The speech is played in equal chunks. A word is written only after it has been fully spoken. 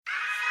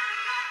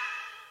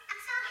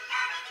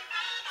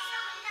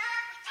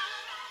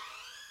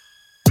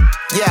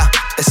Yeah,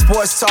 it's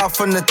sports talk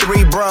from the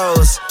three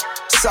bros.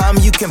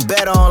 Something you can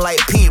bet on like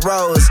Pete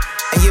Rose.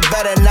 And you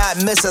better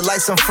not miss it like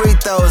some free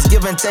throws.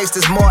 Give and takes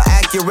is more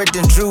accurate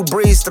than Drew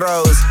Brees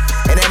throws.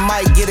 And it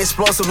might get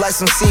explosive like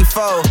some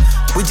C4.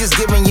 We just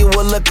giving you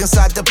a look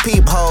inside the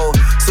peephole.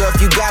 So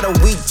if you got a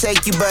weak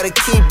take, you better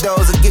keep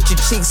those or get your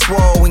cheeks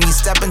swole when you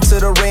step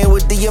into the ring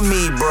with the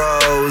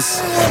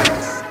Amibros.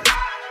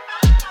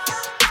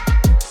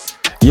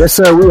 Yes,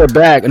 sir. We are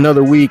back.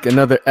 Another week,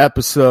 another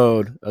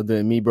episode of the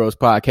Amibros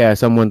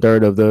podcast. I'm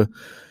 1/3 of the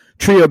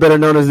trio better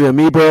known as the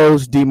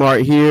Amibros.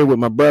 D-Mart here with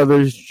my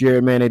brothers,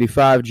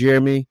 Jeremy85.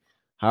 Jeremy,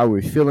 how are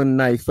we feeling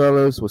tonight,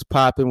 fellas? What's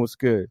popping? What's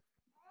good?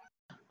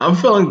 I'm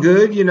feeling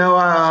good. You know,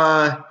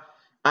 I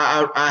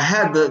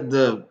had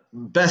the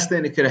best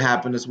thing that could have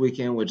happened this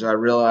weekend, which I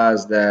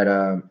realized that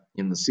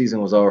the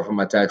season was over for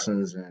my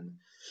Texans, and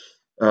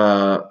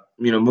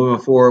moving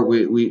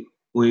forward,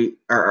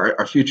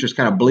 our future is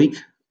kind of bleak.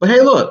 But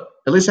hey, look,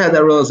 at least I had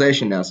that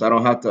realization now, so I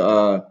don't have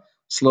to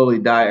slowly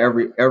die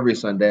every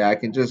Sunday. I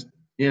can just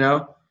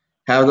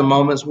have the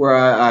moments where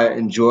I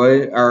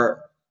enjoy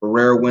our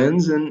rare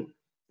wins and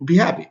be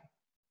happy.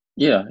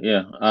 Yeah.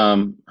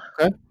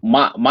 Okay.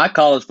 My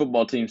college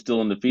football team's still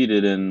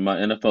undefeated, and my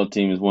NFL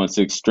team has won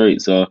 6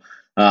 straight. So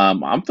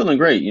I'm feeling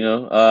great.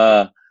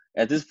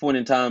 At this point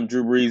in time,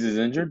 Drew Brees is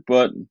injured,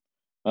 but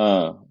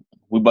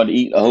we about to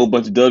eat a whole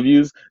bunch of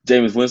W's.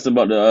 Jameis Winston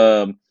about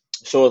to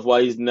show us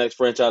why he's the next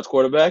franchise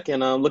quarterback,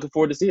 and I'm looking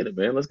forward to seeing it,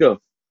 man. Let's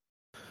go.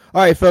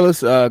 All right,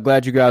 fellas.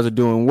 Glad you guys are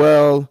doing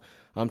well.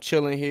 I'm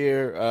chilling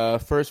here.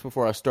 First,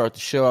 before I start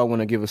the show, I want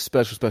to give a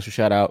special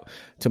shout out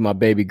to my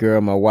baby girl,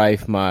 my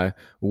wife, my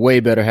way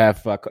better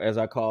half, as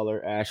I call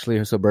her, Ashley.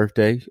 It's her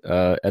birthday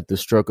at the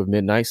stroke of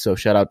midnight, so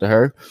shout out to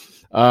her.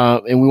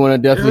 And we want to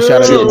definitely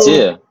shout out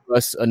to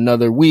us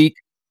another week.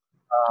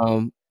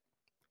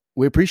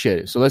 We appreciate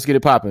it. So let's get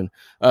it popping.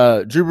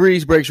 Drew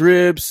Brees breaks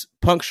ribs,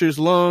 punctures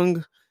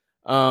lung.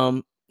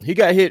 He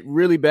got hit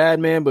really bad,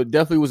 man, but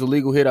definitely was a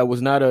legal hit. I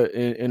was not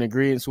in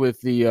agreement with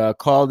the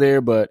call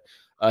there, but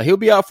he'll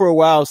be out for a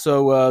while.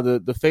 So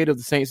the fate of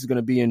the Saints is going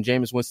to be in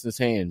Jameis Winston's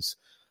hands.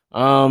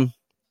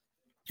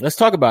 Let's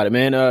talk about it,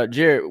 man.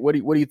 Jared, what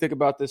do you think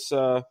about this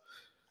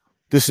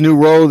new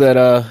role that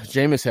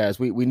Jameis has?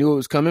 We knew it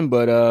was coming,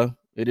 but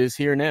it is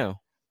here now.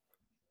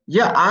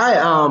 Yeah,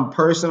 I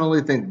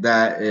personally think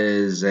that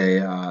is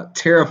a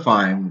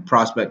terrifying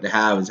prospect to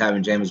have, is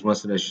having Jameis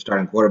Winston as your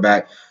starting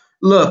quarterback.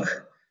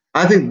 Look,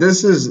 I think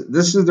this is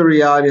the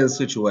reality of the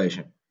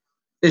situation.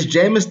 Is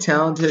Jameis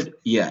talented?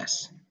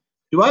 Yes.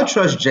 Do I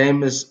trust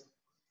Jameis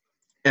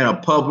in a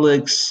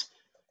Publix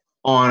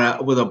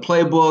with a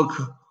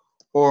playbook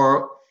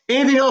or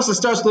anything else that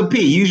starts with a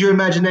P? Use your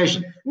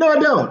imagination. No, I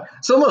don't.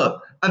 So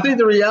look, I think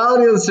the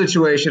reality of the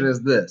situation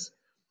is this.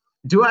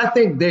 Do I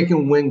think they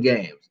can win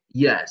games?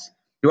 Yes.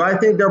 Do I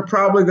think they're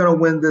probably going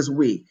to win this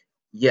week?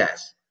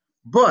 Yes.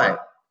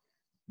 But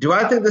do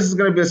I think this is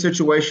going to be a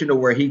situation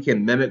where he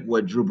can mimic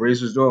what Drew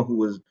Brees was doing, who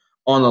was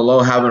on the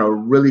low having a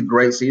really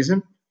great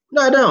season?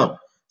 No, I don't.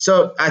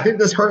 So I think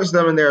this hurts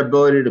them in their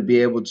ability to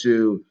be able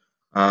to,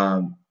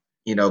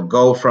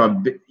 go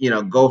from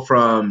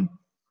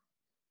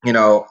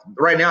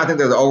right now I think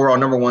they're the overall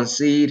number 1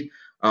 seed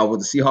with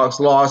the Seahawks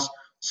loss.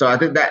 So I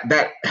think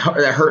that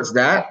hurts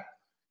that.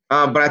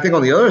 But I think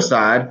on the other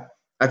side,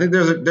 I think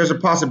there's a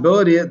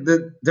possibility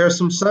that there's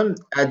some sun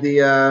at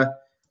the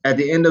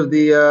end of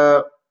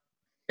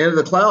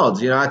the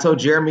clouds. I told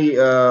Jeremy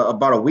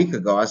about a week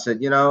ago. I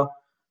said,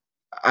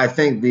 I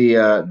think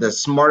the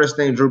smartest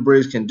thing Drew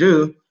Brees can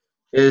do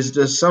is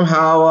to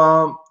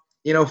somehow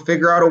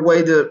figure out a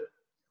way to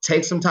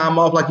take some time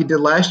off like he did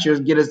last year,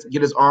 get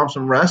his arms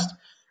some rest,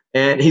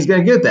 and he's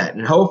going to get that.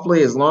 And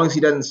hopefully, as long as he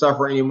doesn't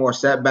suffer any more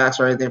setbacks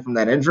or anything from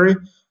that injury,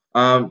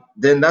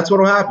 then that's what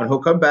will happen. He'll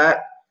come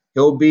back.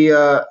 He'll be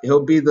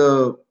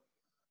the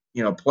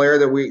player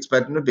that we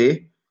expect him to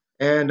be.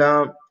 And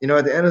at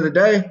the end of the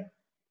day,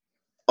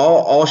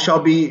 all shall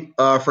be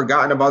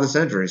forgotten about this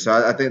injury. So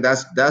I think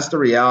that's the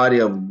reality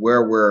of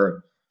where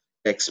we're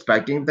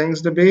expecting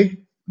things to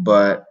be.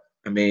 But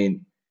I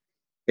mean,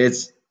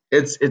 it's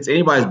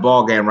anybody's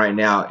ball game right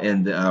now,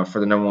 and for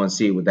the number 1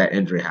 seed with that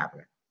injury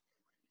happening.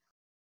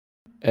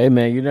 Hey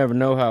man, you never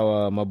know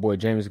how my boy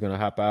James is going to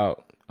hop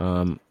out.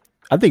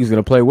 I think he's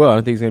going to play well. I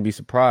think he's going to be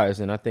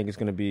surprised, and I think it's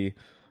going to be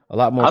a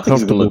lot more comfortable. I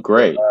think he's going to look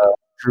great.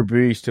 Drew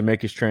Brees to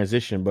make his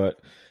transition, but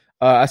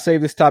I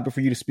saved this topic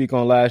for you to speak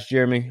on last,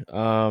 Jeremy.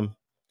 So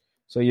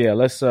yeah,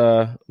 let's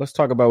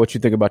talk about what you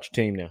think about your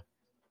team now.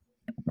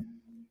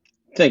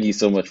 Thank you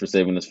so much for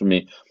saving this for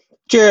me.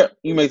 Jared,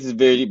 you make this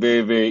very,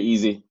 very, very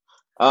easy.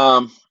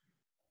 Jameis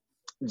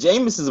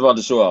is about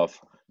to show off.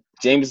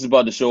 Jameis is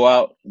about to show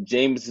out.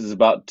 Jameis is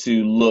about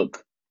to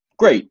look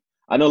great.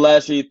 I know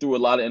last year he threw a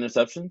lot of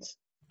interceptions.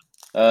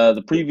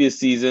 The previous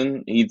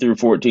season, he threw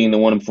 14. The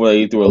one before that,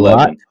 he threw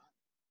 11,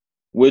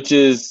 which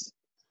is,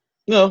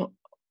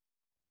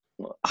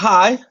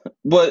 high,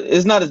 but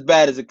it's not as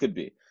bad as it could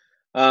be.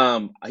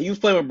 He was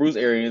playing with Bruce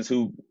Arians,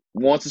 who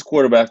wants his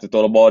quarterbacks to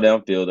throw the ball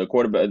downfield.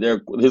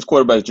 His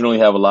quarterbacks generally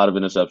have a lot of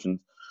interceptions.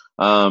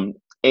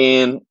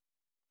 And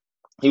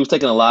he was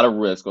taking a lot of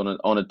risk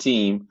on a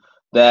team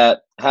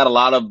that had a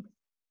lot of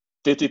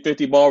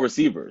 50-50 ball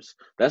receivers.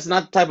 That's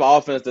not the type of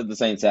offense that the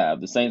Saints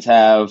have. The Saints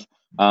have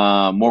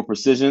more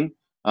precision.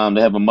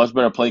 They have a much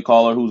better play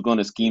caller who's going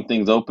to scheme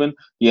things open.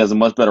 He has a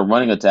much better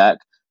running attack.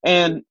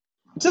 And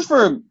just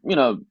for,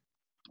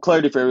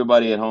 clarity for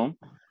everybody at home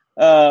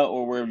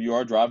or wherever you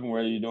are driving,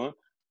 wherever you're doing,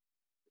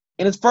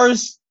 in his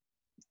first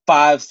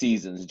 5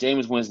 seasons,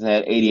 Jameis Winston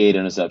had 88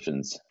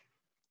 interceptions.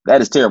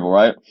 That is terrible,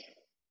 right?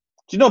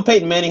 Do you know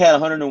Peyton Manning had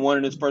 101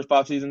 in his first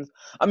 5 seasons?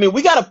 I mean,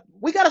 we gotta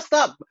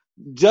stop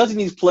judging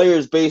these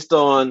players based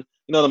on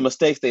the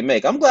mistakes they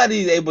make. I'm glad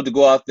he's able to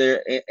go out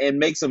there and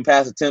make some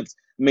pass attempts.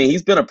 I mean,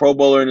 he's been a Pro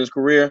Bowler in his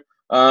career.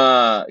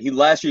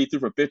 Last year he threw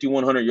for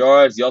 5,100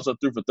 yards. He also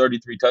threw for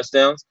 33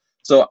 touchdowns.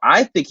 So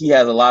I think he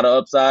has a lot of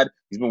upside.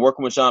 He's been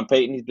working with Sean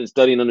Payton. He's been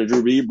studying under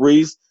Drew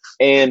Brees.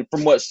 And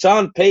from what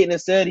Sean Payton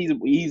has said,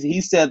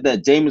 he said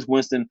that Jameis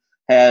Winston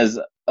has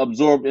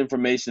absorbed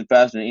information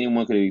faster than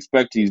anyone could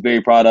expect. He's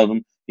very proud of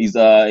him. He's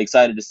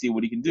excited to see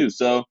what he can do.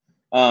 So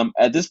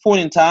at this point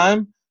in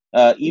time,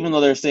 even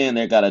though they're saying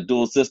they've got a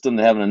dual system,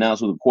 they haven't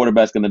announced who the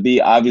quarterback's going to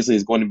be. Obviously,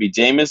 it's going to be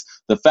Jameis.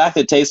 The fact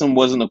that Taysom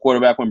wasn't the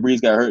quarterback when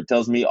Brees got hurt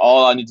tells me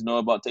all I need to know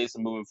about Taysom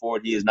moving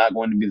forward. He is not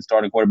going to be the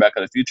starting quarterback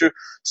of the future.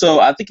 So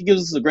I think it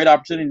gives us a great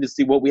opportunity to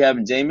see what we have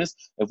in Jameis.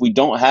 If we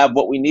don't have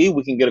what we need,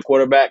 we can get a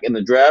quarterback in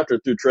the draft or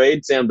through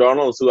trade. Sam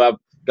Darnold is who I've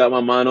got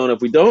my mind on if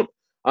we don't.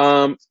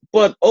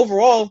 But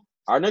overall,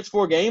 our next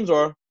 4 games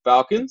are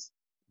Falcons,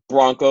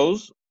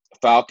 Broncos,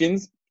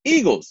 Falcons,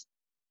 Eagles.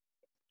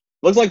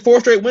 Looks like 4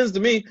 straight wins to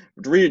me.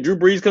 Drew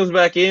Brees comes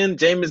back in.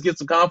 Jameis gets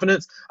some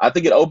confidence. I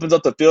think it opens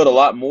up the field a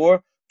lot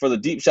more for the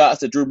deep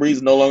shots that Drew Brees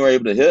is no longer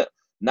able to hit.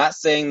 Not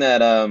saying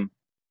that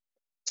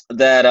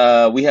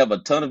we have a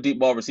ton of deep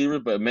ball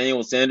receivers, but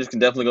Emmanuel Sanders can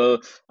definitely go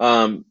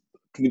down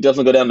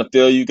the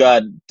field. You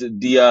got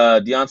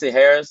Deontay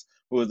Harris,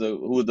 who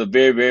is a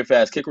very, very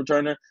fast kick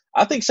returner.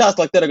 I think shots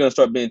like that are going to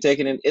start being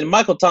taken. And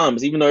Michael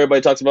Thomas, even though everybody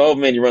talks about, oh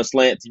man, he runs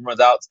slants, he runs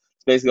outs,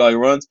 it's basically all he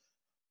runs.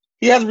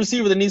 He has a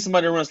receiver that needs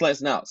somebody to run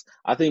slants and outs.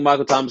 I think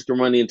Michael Thomas can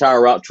run the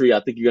entire route tree. I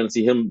think you're going to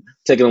see him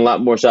taking a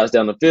lot more shots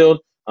down the field.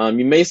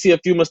 You may see a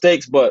few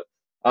mistakes, but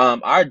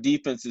our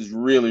defense is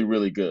really,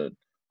 really good.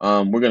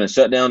 We're going to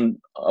shut down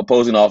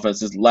opposing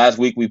offenses. Last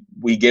week,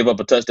 we gave up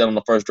a touchdown on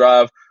the first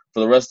drive. For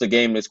the rest of the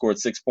game, they scored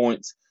 6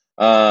 points,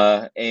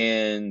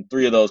 and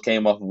 3 of those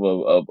came off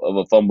of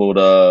a fumbled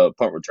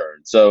punt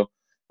return. So,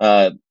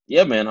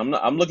 yeah, man,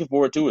 I'm looking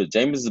forward to it.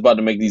 Jameis is about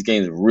to make these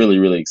games really,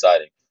 really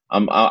exciting.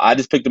 I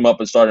just picked him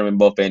up and started him in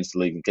both fantasy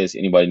leagues in case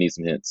anybody needs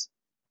some hints.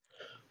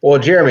 Well,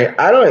 Jeremy,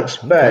 I don't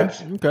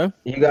expect Okay.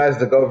 you guys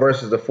to go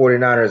versus the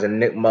 49ers and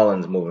Nick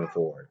Mullins moving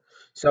forward.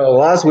 So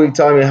last week,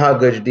 telling me how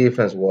good your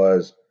defense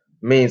was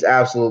means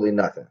absolutely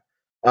nothing.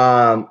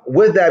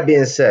 With that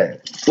being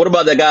said, What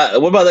about that guy?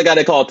 What about that guy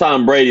they called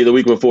Tom Brady the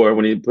week before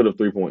when he put up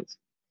 3 points?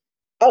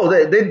 oh,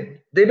 they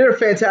did a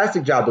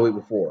fantastic job the week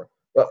before.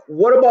 But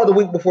what about the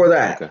week before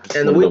that, Okay,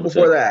 and the week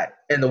before that,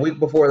 and the week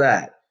before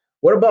that?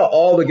 What about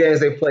all the games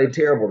they played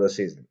terrible this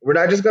season? We're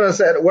not just going to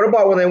say. What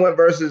about when they went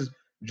versus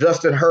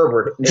Justin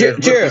Herbert in his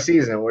rookie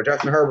season, where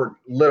Justin Herbert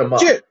lit him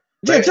up? Jared,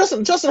 who's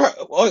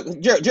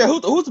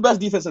the best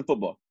defense in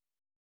football?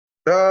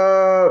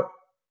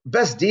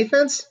 Best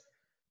defense?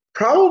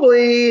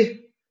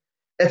 Probably.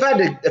 If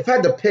I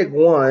had to pick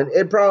one,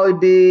 it'd probably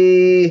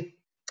be.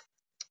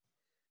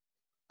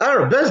 I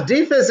don't know. Best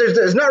defense.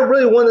 There's not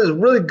really one that's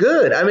really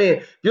good. I mean,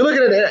 if you're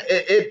looking at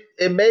it,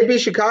 it may be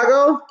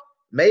Chicago,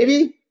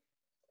 maybe.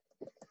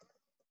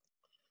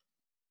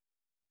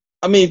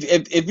 I mean,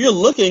 if you're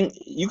looking,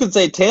 you could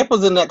say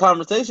Tampa's in that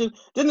conversation.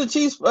 Didn't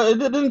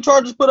the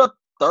Chargers put up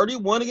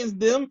 31 against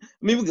them?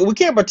 I mean, we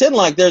can't pretend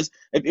like there's.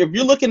 If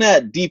you're looking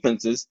at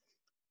defenses,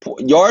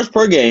 yards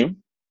per game,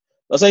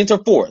 the Saints are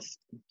 4th.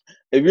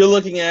 If you're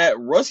looking at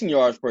rushing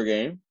yards per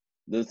game,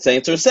 the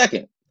Saints are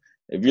 2nd.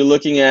 If you're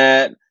looking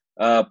at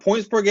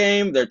points per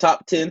game, they're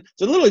top 10.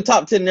 So literally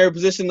top 10 in every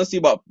position. Let's see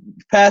about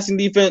passing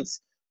defense.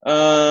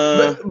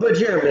 But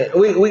Jeremy,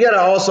 we got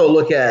to also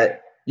look at,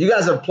 you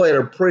guys have played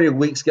a pretty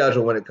weak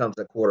schedule when it comes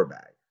to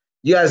quarterback.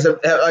 You guys have,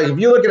 like, if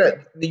you look at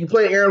it, you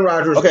play Aaron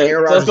Rodgers. Okay,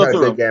 Aaron Rodgers had a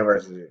good game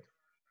versus you.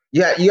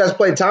 Yeah, you guys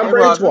played Tom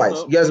Brady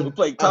twice. You guys we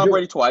played Tom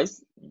Brady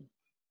twice.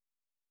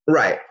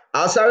 Right.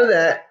 Outside of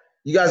that,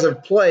 you guys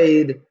have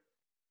played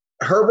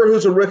Herbert,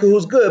 who's a rookie,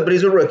 who's good, but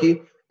he's a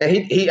rookie, and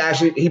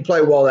he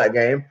played well that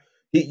game.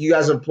 You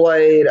guys have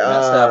played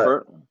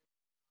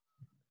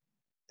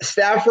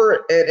Stafford,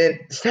 and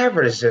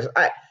Stafford is just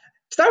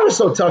Stafford's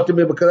so tough to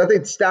me because I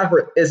think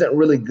Stafford isn't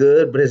really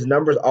good, but his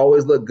numbers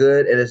always look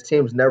good, and his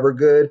team's never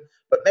good.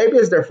 But maybe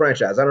it's their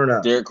franchise. I don't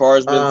know. Derek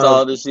Carr's been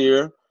solid this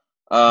year.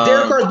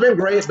 Derek Carr's been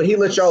great, but he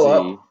lit y'all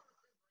up.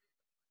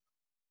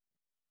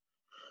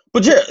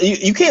 But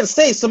you can't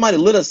say somebody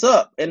lit us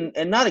up and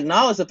not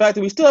acknowledge the fact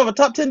that we still have a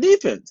top 10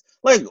 defense.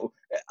 Like,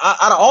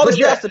 out of all the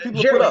stats that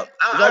people put up,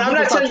 I'm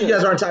not telling you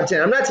guys aren't top 10.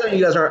 I'm not telling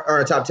you guys aren't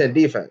a top 10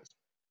 defense.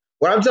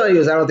 What I'm telling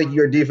you is I don't think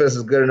your defense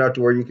is good enough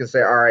to where you can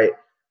say, all right,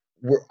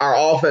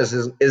 our offense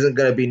isn't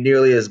going to be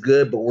nearly as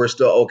good, but we're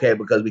still okay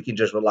because we can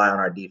just rely on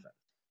our defense.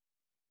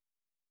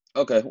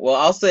 Okay, well,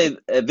 I'll say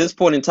at this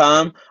point in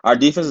time, our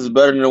defense is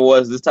better than it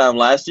was this time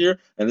last year.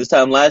 And this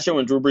time last year,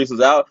 when Drew Brees was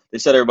out, they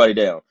shut everybody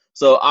down.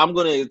 So I'm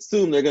going to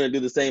assume they're going to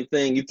do the same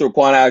thing. You throw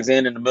Quan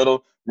Alexander in the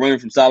middle, running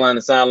from sideline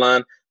to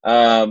sideline.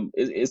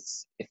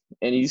 It's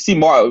and you see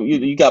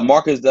you got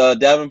Marcus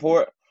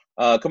Davenport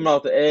coming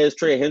off the edge,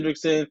 Trey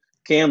Hendrickson,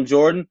 Cam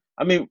Jordan.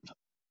 I mean,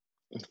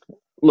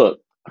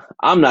 look,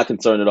 I'm not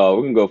concerned at all.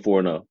 We're going to go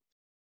 4-0. All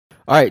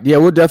right, yeah,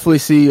 we'll definitely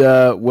see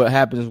what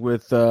happens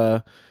with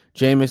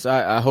Jameis.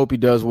 I hope he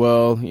does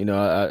well. You know,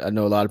 I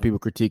know a lot of people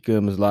critique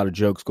him. There's a lot of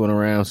jokes going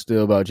around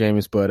still about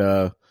Jameis,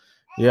 but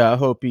yeah, I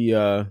hope he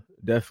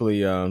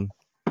definitely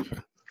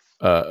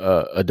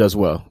does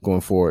well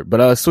going forward.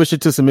 But switching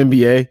to some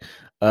NBA,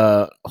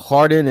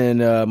 Harden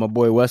and my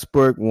boy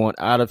Westbrook want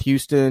out of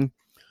Houston.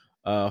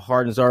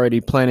 Harden's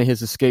already planning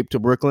his escape to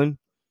Brooklyn.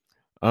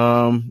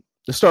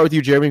 Let's start with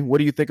you, Jeremy. What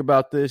do you think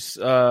about this?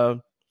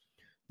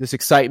 This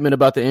excitement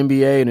about the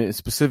NBA and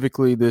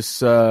specifically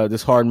this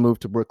Harden move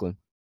to Brooklyn?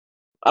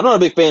 I'm not a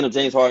big fan of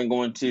James Harden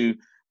going to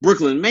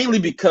Brooklyn, mainly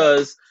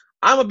because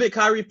I'm a big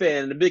Kyrie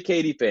fan and a big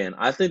KD fan.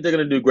 I think they're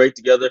going to do great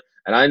together,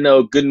 and I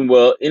know good and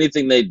well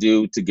anything they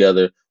do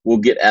together will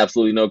get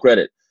absolutely no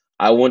credit.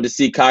 I want to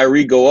see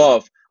Kyrie go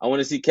off. I want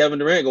to see Kevin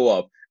Durant go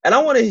off. And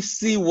I want to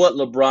see what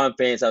LeBron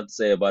fans have to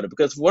say about it,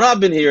 because from what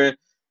I've been hearing,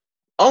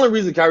 only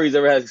reason Kyrie's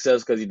ever had success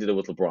is because he did it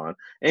with LeBron.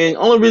 And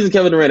only reason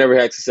Kevin Durant ever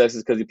had success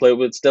is because he played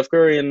with Steph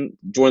Curry and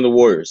joined the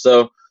Warriors.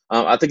 So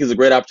I think it's a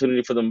great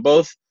opportunity for them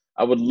both.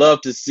 I would love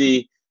to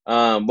see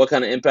what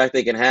kind of impact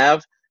they can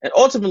have. And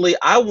ultimately,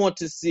 I want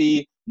to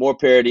see more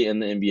parity in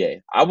the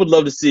NBA. I would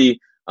love to see,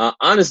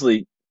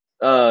 honestly,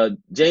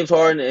 James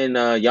Harden and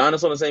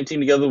Giannis on the same team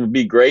together would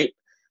be great.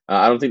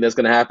 I don't think that's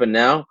going to happen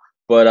now,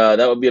 but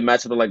that would be a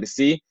matchup I'd like to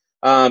see.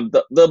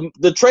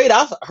 The trade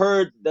I've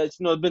heard that's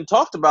been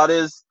talked about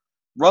is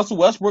Russell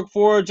Westbrook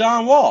for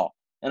John Wall.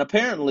 And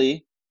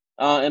apparently,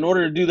 in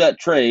order to do that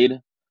trade,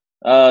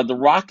 the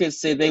Rockets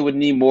say they would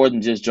need more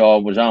than just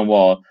John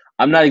Wall.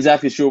 I'm not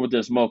exactly sure what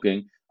they're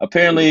smoking.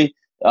 Apparently,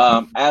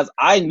 as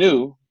I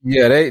knew.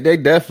 Yeah, they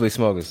definitely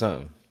smoking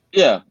something.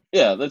 Yeah,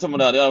 they're talking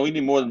about we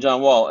need more than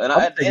John Wall.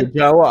 And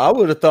John Wall, I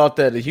would have thought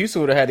that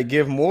Houston would have had to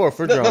give more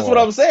for John Wall. That's what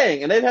I'm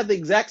saying. And they've had the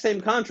exact same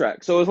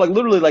contract. So it's like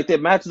literally like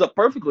it matches up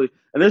perfectly.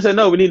 And they're saying,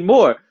 no, we need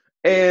more.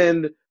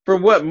 And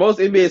from what most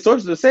NBA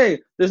sources are saying,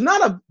 there's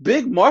not a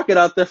big market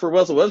out there for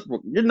Russell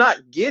Westbrook. You're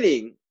not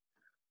getting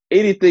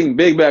anything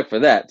big back for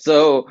that.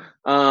 So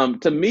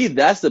to me,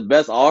 that's the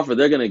best offer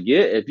they're going to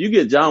get. If you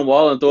get John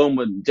Wall and throw him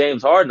with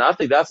James Harden, I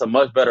think that's a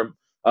much better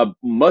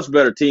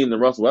team than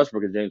Russell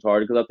Westbrook and James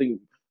Harden, because I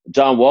think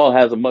John Wall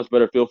has a much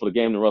better feel for the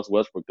game than Russell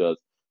Westbrook does.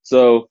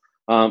 So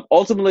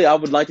ultimately, I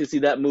would like to see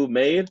that move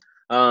made.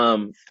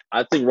 I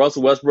think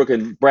Russell Westbrook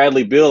and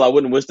Bradley Beal, I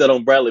wouldn't wish that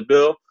on Bradley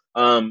Beal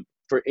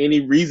for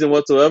any reason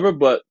whatsoever.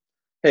 But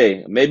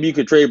hey, maybe you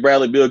could trade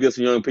Bradley Beal, get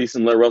some young pieces,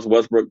 and let Russell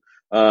Westbrook,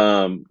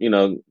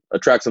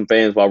 attract some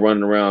fans while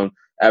running around,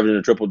 averaging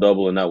a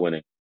triple-double and not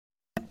winning.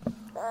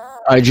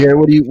 All right, Jerry,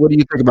 what do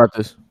you think about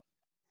this?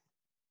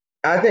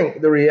 I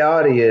think the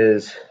reality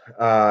is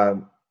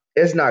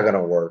it's not going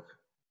to work.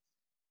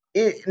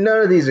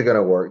 None of these are going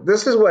to work.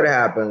 This is what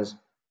happens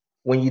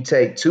when you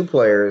take two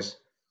players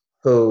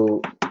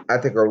who I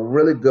think are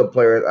really good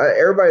players.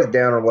 Everybody's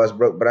down on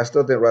Westbrook, but I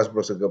still think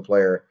Westbrook's a good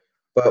player.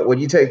 But when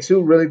you take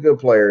two really good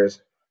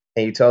players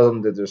and you tell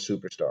them that they're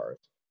superstars,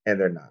 and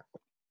they're not.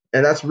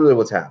 And that's really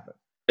what's happened.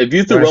 If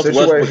you threw Russell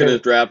Westbrook in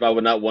this draft, I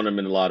would not want him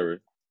in the lottery.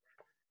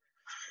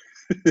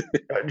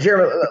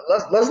 Jeremy,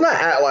 let's not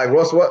act like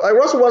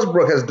Russell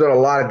Westbrook has done a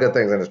lot of good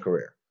things in his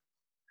career.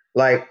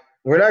 Like,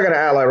 we're not going to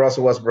act like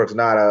Russell Westbrook's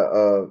not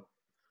a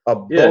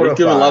yeah, he's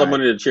given a lot of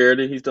money to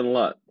charity. He's done a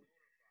lot.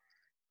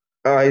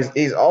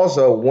 He's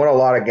also won a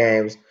lot of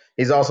games.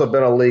 He's also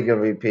been a league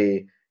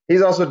MVP.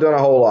 He's also done a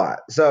whole lot.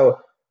 So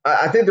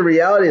I think the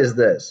reality is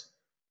this.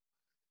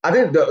 I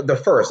think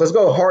the first, let's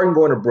go Harden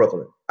going to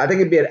Brooklyn. I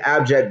think it'd be an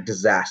abject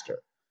disaster.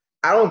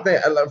 I don't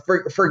think,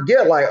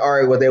 forget like, all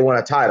right, well, they won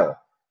a title.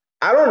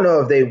 I don't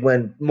know if they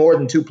win more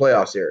than 2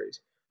 playoff series.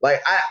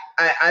 Like,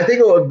 I think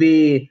it would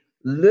be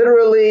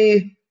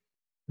literally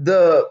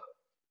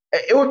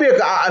it would be,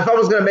 if I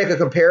was going to make a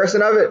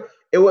comparison of it,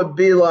 it would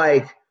be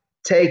like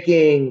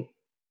taking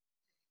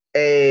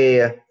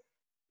a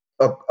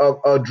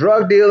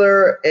drug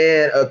dealer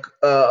and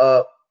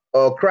a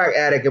crack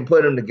addict and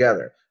putting them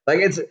together. Like,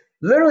 it's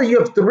literally, you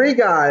have 3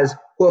 guys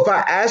who, if I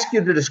ask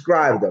you to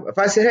describe them, if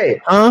I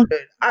said,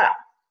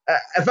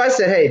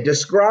 hey,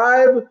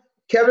 describe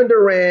Kevin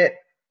Durant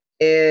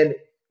and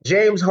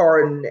James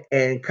Harden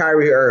and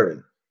Kyrie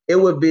Irving, it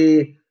would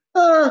be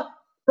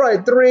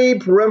probably 3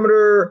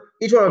 perimeter,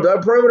 each one of them,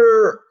 a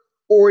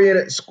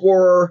perimeter-oriented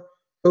scorer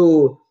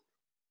who,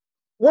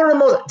 one of the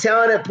most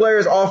talented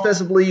players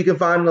offensively you can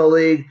find in the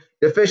league,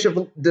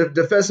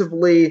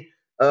 defensively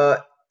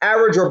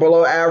average or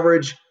below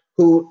average,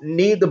 who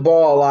need the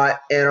ball a lot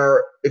and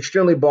are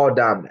extremely ball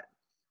dominant.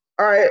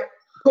 All right,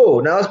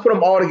 cool. Now let's put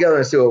them all together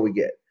and see what we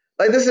get.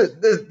 Like, this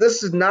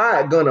is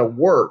not gonna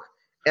work.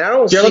 And I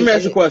don't. Yeah, let me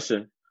ask you a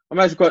question. I'm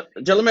asking you a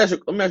question. Joe, let me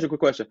ask you a quick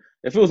question.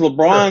 If it was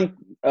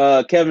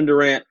LeBron, Kevin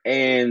Durant,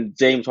 and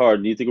James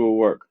Harden, do you think it would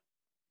work?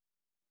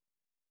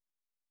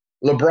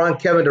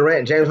 LeBron, Kevin Durant,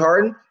 and James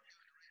Harden.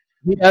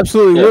 He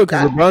absolutely Yeah. will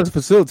because LeBron's a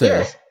facilitator.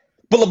 Yes.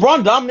 But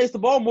LeBron dominates the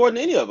ball more than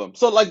any of them.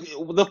 So, like,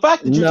 the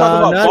fact that you're talking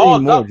about not ball,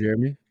 anymore,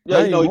 Jeremy. yeah,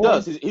 Not you know he anymore.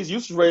 does. His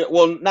usage rate,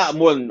 well, not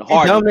more than He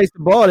Harden. dominates the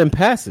ball and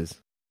passes.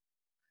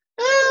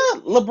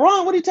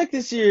 LeBron, what did he take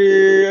this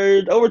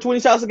year? Over 20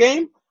 shots a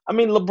game? I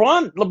mean,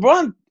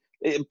 LeBron.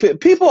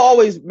 People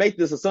always make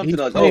this assumption He's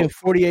like, playing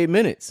 48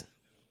 minutes.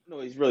 no,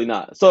 he's really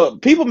not. So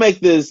people make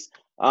this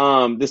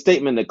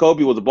statement that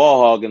Kobe was a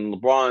ball hog and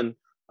LeBron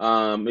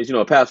is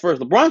a pass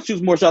first. LeBron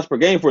shoots more shots per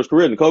game for his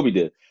career than Kobe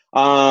did.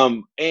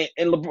 So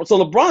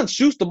LeBron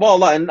shoots the ball a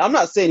lot, and I'm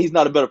not saying he's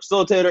not a better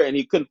facilitator, and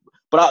he couldn't.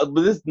 But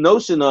this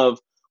notion of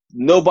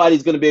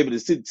nobody's going to be able to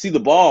see the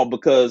ball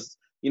because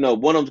one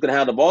of them's going to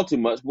have the ball too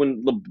much.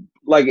 When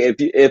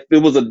if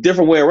it was a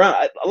different way around,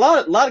 a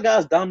lot of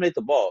guys dominate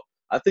the ball.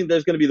 I think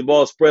there's going to be the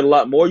ball spread a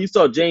lot more. You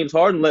saw James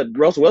Harden let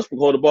Russell Westbrook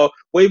hold the ball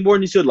way more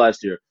than he should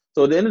last year.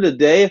 So at the end of the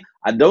day,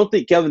 I don't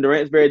think Kevin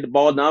Durant's very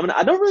ball dominant.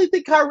 I don't really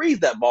think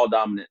Kyrie's that ball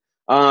dominant.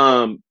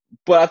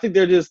 But I think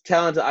they're just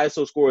talented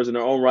ISO scorers in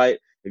their own right.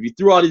 If you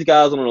threw all these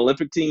guys on an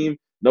Olympic team,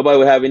 nobody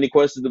would have any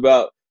questions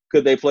about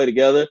could they play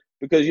together,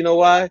 because you know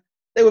why?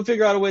 They would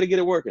figure out a way to get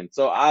it working.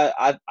 So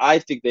I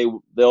think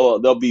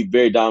they'll be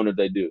very dominant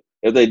if they do.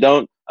 If they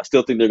don't, I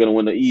still think they're going to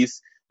win the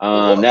East.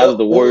 Now that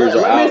the Warriors are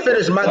out. Let me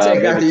finish my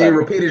take after you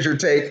repeated your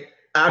take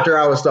after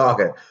I was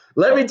talking.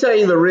 Let me tell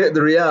you the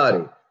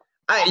reality.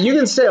 You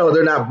can say,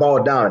 they're not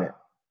ball dominant.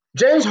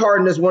 James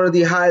Harden is one of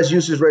the highest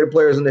usage rate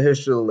players in the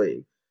history of the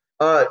league.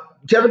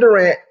 Kevin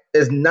Durant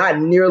is not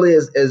nearly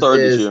as third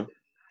this year.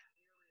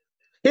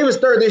 He was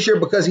third this year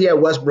because he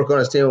had Westbrook on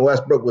his team, and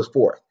Westbrook was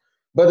fourth.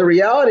 But the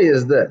reality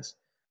is this.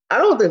 I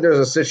don't think there's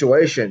a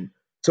situation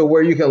to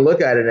where you can look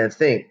at it and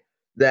think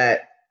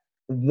that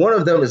one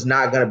of them is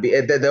not going to be,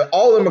 that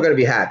all of them are going to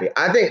be happy.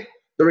 I think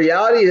the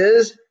reality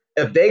is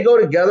if they go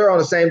together on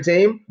the same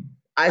team,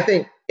 I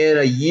think in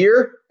a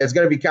year, it's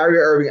going to be Kyrie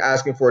Irving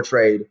asking for a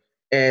trade,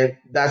 and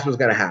that's what's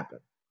going to happen.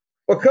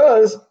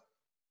 Because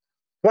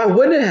why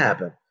wouldn't it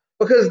happen?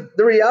 Because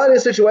the reality of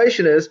the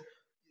situation is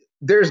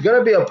there's going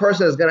to be a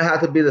person that's going to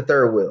have to be the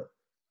third wheel.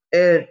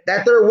 And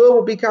that third wheel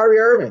will be Kyrie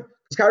Irving.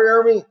 Because Kyrie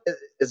Irving,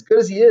 as good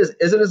as he is,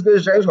 isn't as good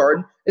as James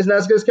Harden, is not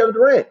as good as Kevin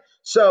Durant.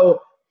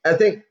 So I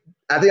think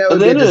that would be a disaster. At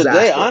the end of the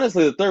day,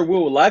 honestly, the third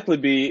wheel will likely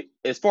be,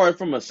 as far as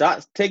from a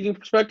shot-taking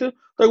perspective,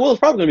 third wheel is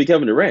probably going to be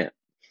Kevin Durant.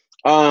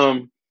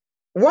 I'm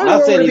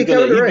not saying he'd be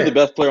the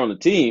best player on the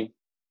team.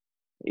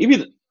 He'd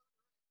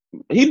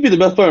be the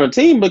best player on the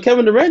team, but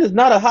Kevin Durant is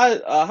not a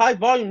high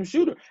volume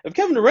shooter. If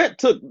Kevin Durant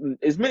took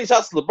as many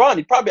shots as LeBron,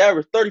 he'd probably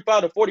average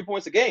 35 to 40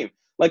 points a game.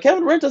 Like,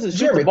 Kevin Durant doesn't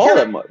shoot the ball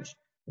that much.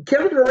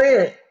 Kevin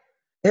Durant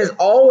has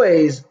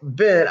always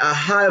been a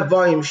high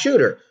volume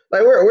shooter.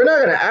 Like, we're not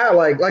going to act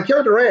like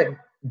Kevin Durant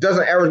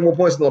doesn't average more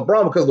points than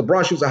LeBron because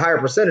LeBron shoots a higher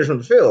percentage from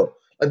the field.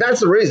 Like, that's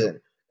the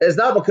reason. It's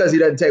not because he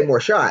doesn't take more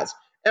shots.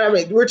 And I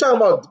mean, we're talking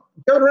about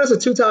Kevin Durant's a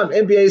 2-time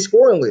NBA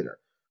scoring leader.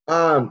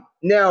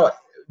 Now,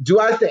 do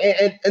I think?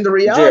 And the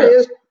reality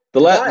is,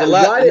 why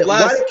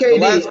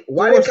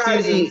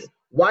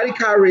did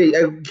Kyrie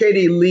and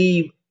KD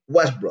leave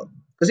Westbrook?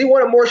 Because he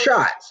wanted more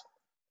shots.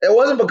 It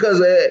wasn't because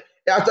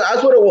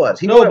that's what it was.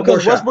 He wanted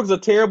because more Westbrook's a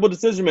terrible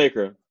decision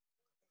maker.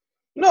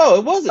 No,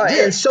 it wasn't.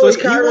 And so is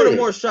Kyrie. He wanted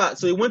more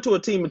shots, so he went to a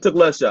team and took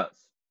less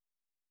shots.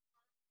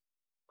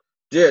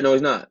 Jared, no,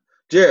 he's not.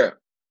 Jared,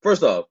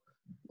 first off,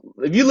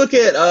 if you look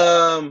at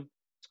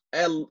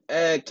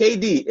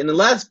KD, in the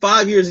last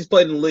 5 years he's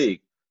played in the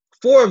league,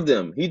 4 of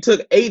them, he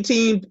took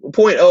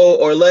 18.0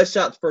 or less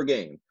shots per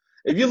game.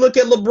 If you look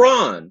at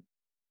LeBron,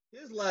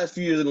 his last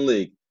few years in the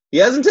league, he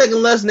hasn't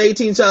taken less than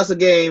 18 shots a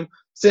game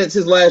since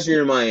his last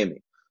year in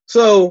Miami.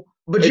 So,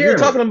 but if Jeremy, you're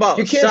talking about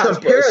you can't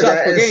compare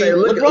that and say,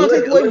 LeBron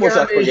takes way more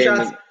shots per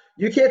game.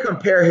 You can't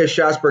compare his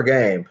shots per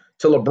game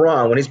to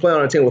LeBron when he's playing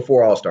on a team with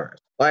 4 All-Stars.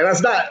 Like,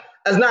 that's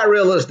not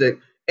realistic.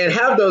 And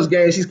half those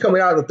games he's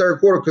coming out in the third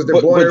quarter because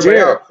they're blowing everybody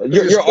out.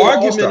 Your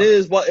argument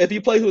is, well, if he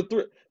plays with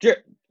 3,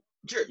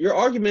 your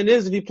argument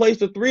is if he plays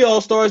with 3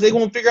 All-Stars, they're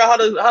gonna figure out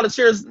how to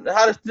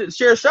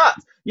share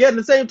shots. Yeah, at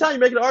the same time, you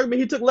make an argument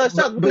he took less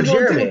shots because he's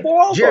on a team with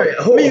 4 All-Stars.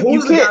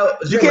 Who's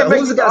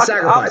the guy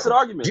sacrificing?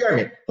 Argument.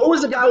 Jeremy, who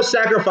is the guy who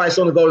sacrificed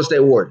on the Golden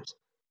State Warriors?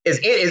 Is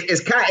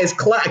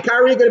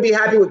Kyrie going to be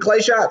happy with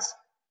Klay shots?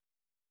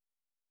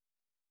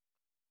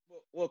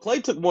 Well,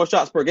 Klay took more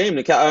shots per game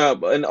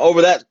and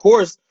over that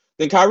course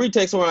than Kyrie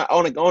takes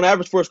on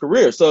average for his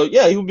career. So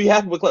yeah, he would be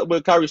happy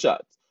with Kyrie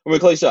shots or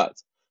with Klay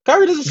shots.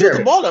 Kyrie doesn't shoot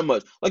the ball that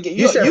much. Like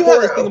you have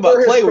this thing about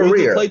Klay where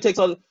Klay takes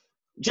all.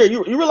 Jerry,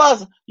 you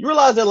realize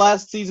that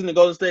last season in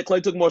Golden State,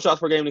 Klay took more shots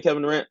per game than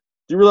Kevin Durant.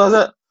 Do you realize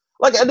that?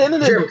 Like at the end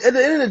of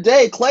the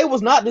day, Klay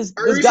was not this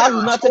guy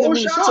who's not taking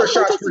many shots.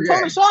 Klay takes a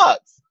ton of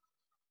shots.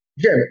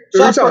 Jeremy,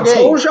 are you talking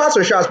total shots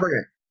or shots per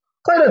game?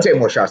 Klay doesn't take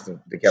more shots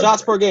than Kevin.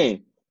 Shots per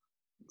game.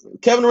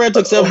 Kevin Durant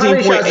took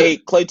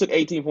 17.8. Klay took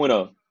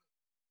 18.0.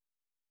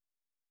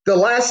 The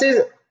last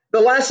season, The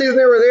last season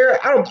they were there,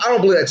 I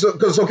don't believe that.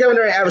 So Kevin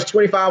Durant averaged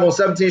 25 on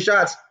 17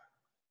 shots.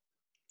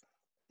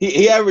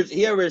 He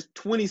averaged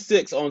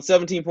 26 on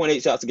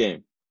 17.8 shots a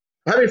game.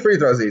 How many free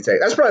throws did he take?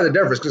 That's probably the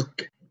difference because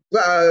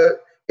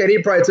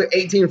KD probably took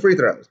 18 free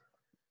throws.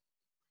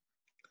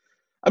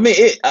 I mean,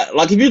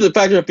 like if you the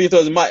factor of free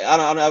throws,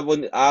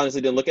 I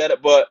honestly didn't look at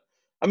it, but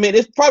I mean,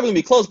 it's probably gonna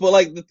be close. But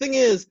like the thing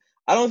is,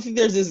 I don't think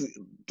there's this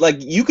like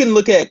you can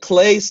look at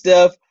Klay,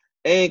 Steph,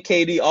 and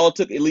KD all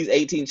took at least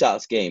 18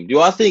 shots a game.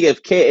 Do I think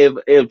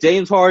if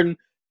James Harden,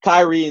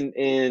 Kyrie,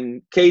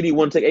 and KD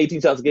want to take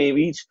 18 shots a game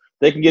each,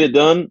 they can get it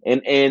done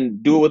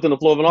and do it within the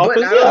flow of an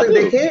offense? But I don't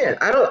think they can.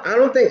 I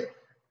don't think.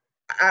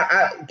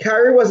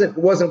 Kyrie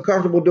wasn't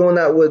comfortable doing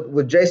that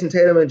with Jason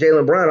Tatum and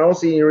Jaylen Brown. I don't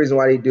see any reason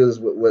why he'd do this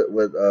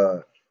with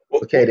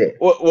KD.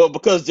 Well,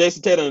 because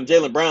Jason Tatum and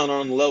Jaylen Brown are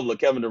on the level of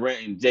Kevin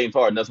Durant and James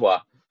Harden. That's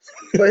why.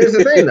 But here's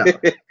the thing, though.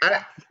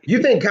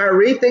 You think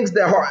Kyrie thinks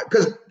that hard?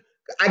 Because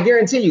I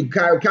guarantee you,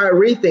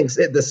 Kyrie thinks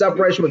the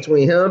separation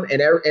between him and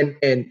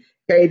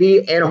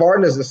KD and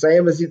Harden is the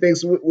same as he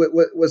thinks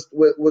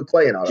with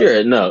Klay and all that.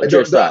 Sure, no,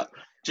 stop.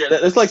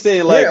 It's like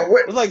saying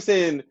it's like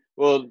saying.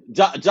 Well,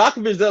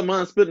 Djokovic doesn't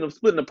mind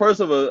splitting the purse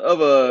of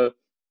an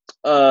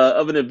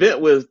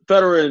event with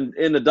Federer and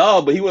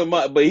Nadal, but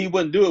he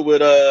wouldn't do it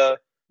with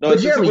No, but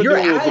Jeremy, you're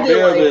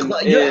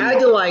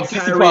acting like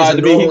Kyrie's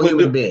a normal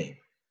human being.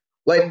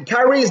 Like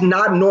Kyrie's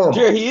not normal.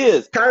 Sure, he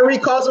is. Kyrie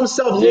calls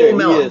himself Little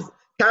Mountain.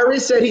 Kyrie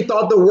said he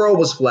thought the world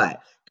was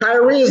flat.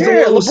 Kyrie is the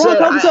one who said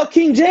calls himself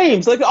King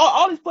James. Like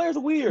all these players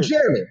are weird.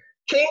 Jeremy,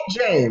 King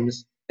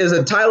James is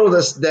a title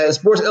that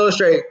Sports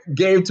Illustrated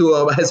gave to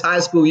him his high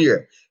school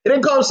year. He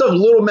didn't call himself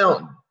Little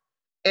Mountain,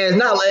 and it's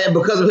not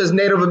because of his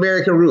Native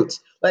American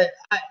roots. Like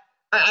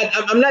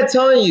I'm not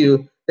telling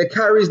you that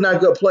Kyrie's not a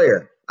good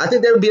player. I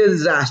think that would be a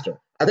disaster.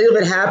 I think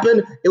if it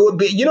happened, it would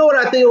be. You know what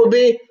I think it would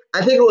be?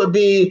 I think it would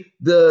be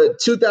the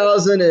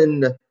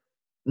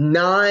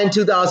 2009,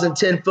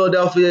 2010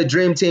 Philadelphia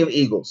Dream Team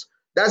Eagles.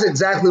 That's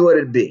exactly what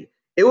it'd be.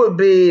 It would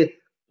be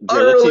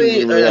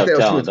utterly.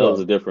 That was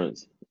the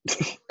difference.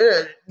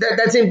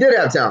 That team did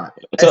have talent.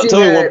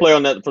 Tell me one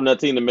player from that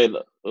team that made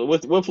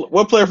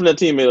what player from that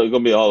team is going to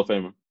be a Hall of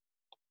Famer?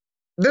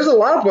 There's a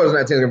lot of players on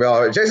that team going to be a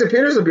Hall of Famer. Jason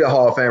Peters would be a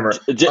Hall of Famer.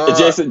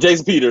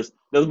 Jason Peters.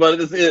 That's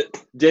it.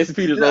 Jason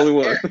Peters the only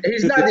one.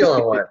 He's not the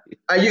only one.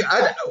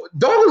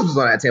 Douglas was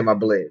on that team, I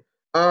believe.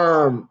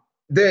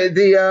 There's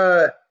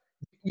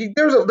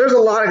a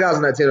lot of guys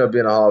on that team that would be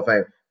in the Hall of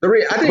Fame.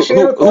 I think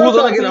Shane McCoy was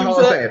in the Hall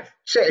of Fame.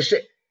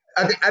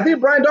 I think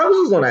Brian Douglas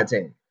was on that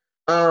team.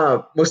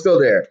 Was still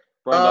there.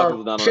 Brian Douglas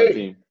was not on that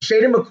team.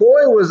 Shady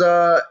McCoy was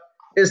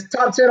is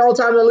top 10 all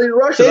time in lead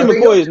rusher. Shady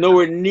McCoy is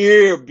nowhere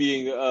near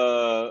being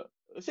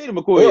Shady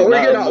McCoy is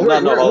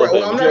not no Hall of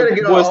Fame. I'm not gonna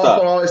get off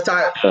on all this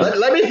time.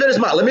 Let me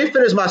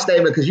finish my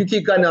statement because you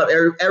keep cutting out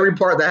every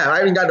part that I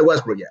haven't even got to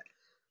Westbrook yet.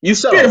 You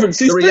spent for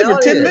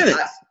 10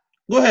 minutes.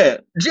 Go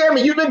ahead.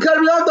 Jeremy, you've been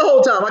cutting me off the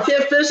whole time. I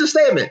can't finish the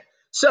statement.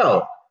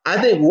 So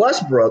I think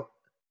Westbrook,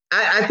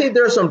 I think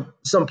there are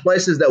some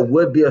places that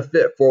would be a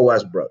fit for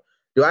Westbrook.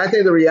 Do I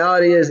think the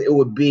reality is it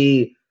would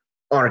be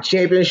on a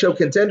championship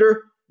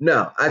contender?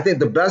 No. I think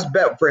the best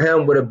bet for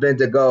him would have been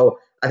to go.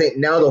 I think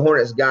now the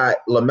Hornets got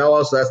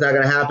LaMelo, so that's not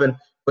going to happen.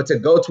 But to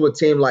go to a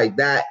team like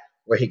that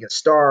where he can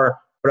star,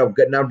 put up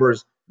good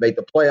numbers, make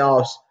the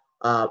playoffs,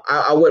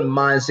 I wouldn't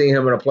mind seeing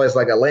him in a place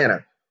like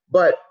Atlanta.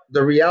 But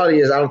the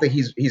reality is I don't think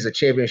he's a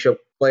championship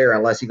player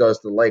unless he goes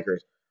to the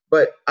Lakers.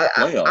 But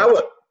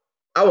I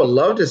would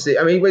love to see.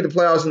 I mean, he made the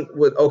playoffs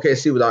with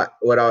OKC without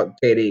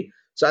KD.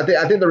 So I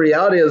think the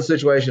reality of the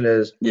situation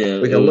is we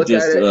can look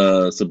at it.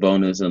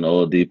 Sabonis and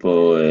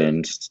Oladipo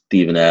and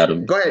Steven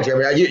Adams. Go ahead,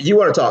 Jeremy. You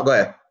want to talk? Go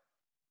ahead.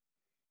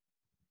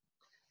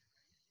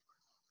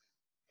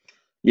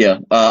 Yeah,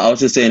 I was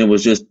just saying it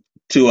was just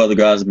two other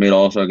guys that made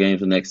All-Star games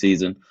for next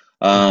season.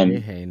 All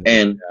right.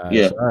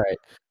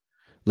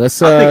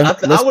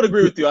 I would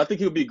agree with you. I think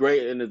he would be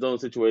great in his own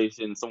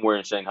situation somewhere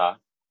in Shanghai,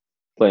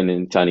 playing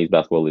in Chinese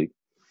basketball league.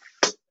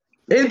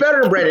 He's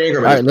better than Brandon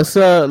Ingram. All right,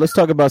 let's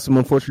talk about some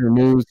unfortunate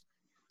news.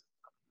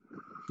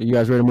 Are you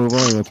guys ready to move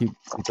on? You want to keep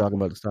talking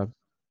about this topic?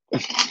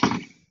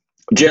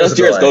 Jared's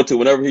go-to.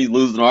 Whenever he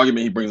loses an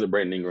argument, he brings up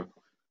Brandon Ingram.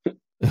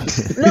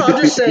 No,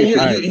 I'm just saying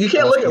you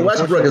can't look at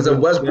Westbrook as if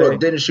Westbrook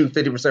didn't shoot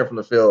 50% from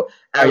the field,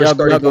 averaged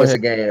 30 points a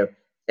game,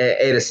 and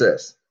 8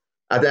 assists.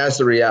 I think that's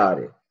the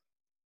reality.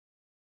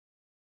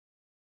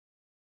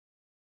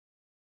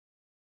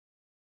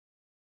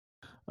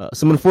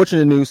 Some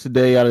unfortunate news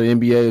today out of the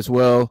NBA as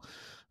well.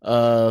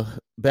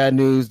 Bad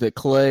news that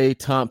Klay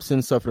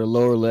Thompson suffered a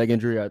lower leg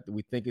injury.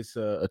 We think it's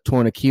a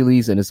torn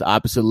Achilles, and it's the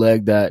opposite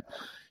leg that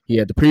he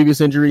had the previous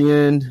injury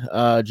in.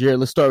 Jared,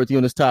 let's start with you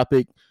on this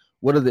topic.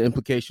 What are the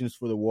implications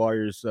for the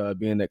Warriors,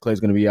 being that Klay's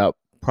going to be out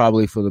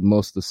probably for the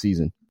most of the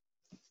season?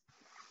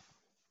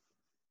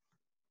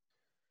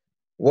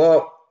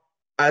 Well,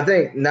 I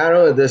think not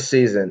only this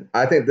season,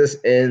 I think this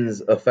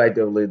ends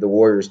effectively the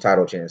Warriors'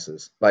 title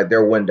chances, like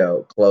their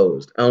window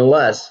closed,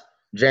 unless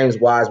James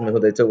Wiseman,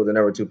 who they took with the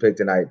number 2 pick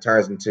tonight,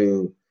 turns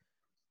into,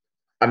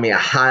 a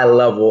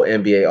high-level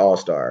NBA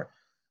All-Star.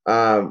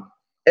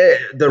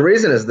 The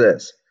reason is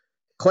this: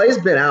 Clay's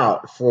been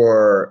out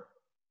for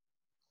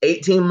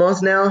 18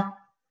 months now.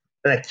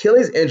 An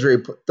Achilles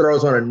injury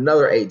throws on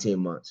another 18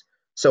 months.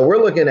 So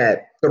we're looking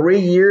at 3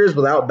 years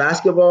without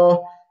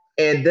basketball.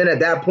 And then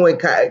at that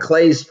point,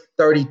 Clay's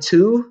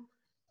 32.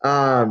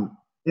 Now,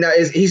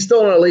 he's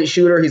still an elite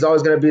shooter. He's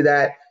always going to be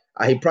that.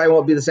 He probably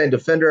won't be the same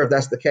defender if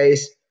that's the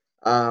case.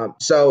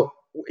 So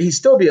he'd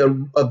still be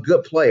a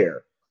good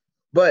player.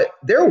 But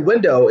their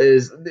window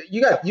is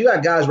you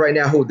got guys right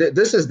now who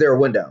this is their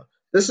window.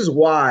 This is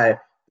why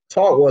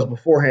talk was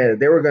beforehand that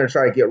they were going to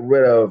try to get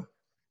rid of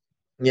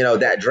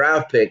that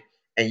draft pick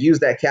and use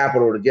that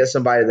capital to get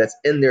somebody that's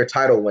in their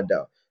title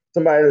window,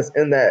 somebody that's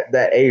in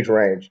that age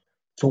range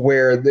to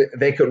where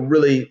they could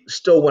really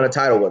still win a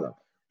title with them.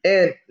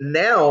 And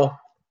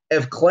now,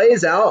 if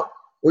Clay's out,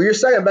 well, your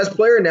second best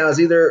player now is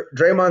either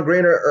Draymond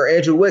Green or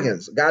Andrew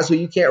Wiggins, guys who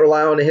you can't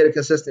rely on to hit a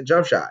consistent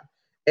jump shot.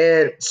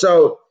 And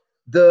so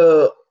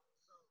the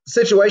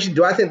situation,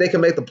 do I think they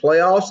can make the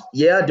playoffs?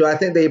 Yeah. Do I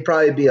think they'd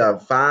probably be a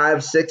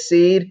 5-6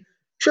 seed?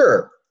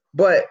 Sure.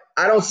 But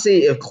I don't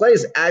see if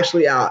Clay's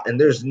actually out and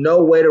there's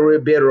no way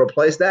to be able to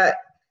replace that.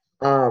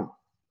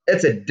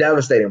 It's a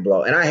devastating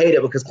blow. And I hate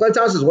it because Klay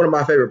Thompson is one of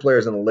my favorite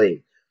players in the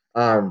league.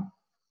 I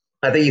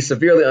think he's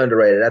severely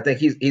underrated. I think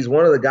he's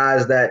one of the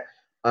guys that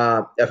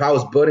if I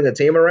was building a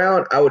team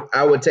around,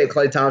 I would take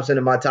Klay Thompson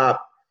in my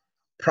top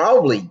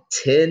probably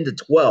 10 to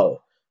 12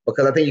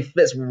 because I think he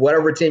fits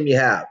whatever team you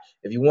have.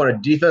 If you want a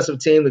defensive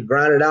team to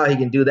grind it out, he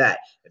can do that.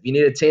 If you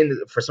need a team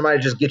for somebody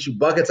to just get you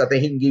buckets, I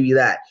think he can give you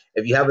that.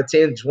 If you have a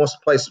team that just wants to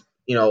play,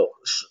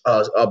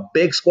 a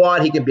big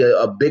squad, he can be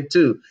a big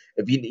two.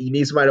 If you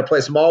need somebody to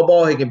play small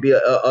ball, he can be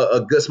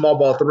a good small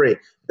ball three.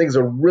 I think he's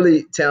a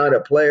really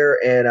talented player,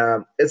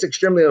 and it's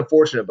extremely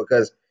unfortunate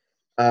because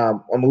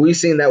we've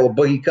seen that with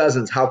Boogie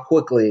Cousins, how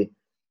quickly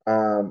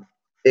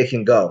it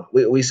can go.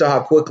 We saw how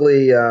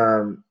quickly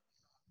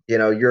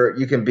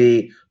you can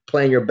be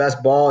playing your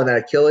best ball in that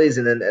Achilles,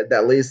 and then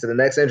that leads to the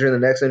next injury,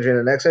 and the next injury, and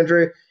the next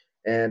injury.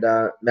 And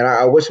man,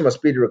 I wish him a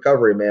speedy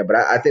recovery, man. But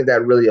I think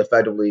that really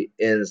effectively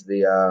ends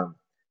the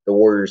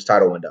Warriors'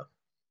 title window.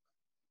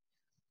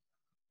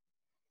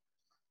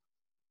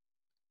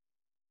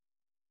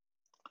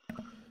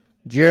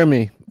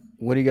 Jeremy,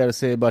 what do you got to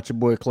say about your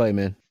boy Klay,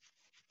 man?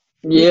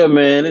 Yeah,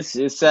 man,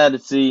 it's sad to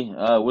see.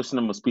 Wishing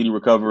them a speedy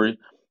recovery.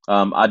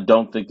 I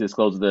don't think this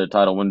closes their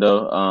title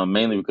window,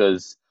 mainly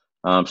because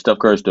Steph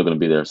Curry's still going to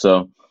be there.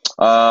 So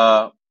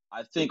I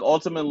think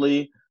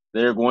ultimately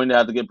they're going to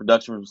have to get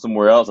production from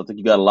somewhere else. I think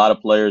you got a lot of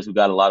players who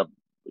got a lot of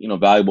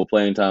valuable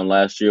playing time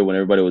last year when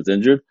everybody was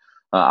injured.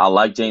 I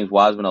like James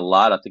Wiseman a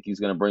lot. I think he's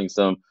going to bring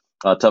some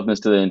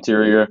toughness to the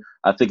interior.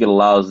 I think it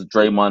allows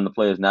Draymond to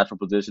play his natural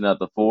position at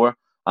the four.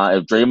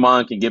 If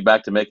Draymond can get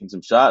back to making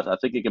some shots, I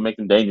think it can make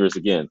them dangerous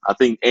again. I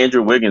think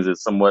Andrew Wiggins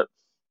is somewhat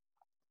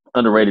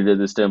underrated at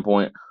this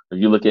standpoint. If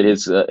you look at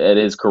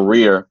his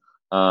career,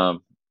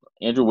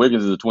 Andrew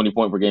Wiggins is a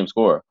 20-point per game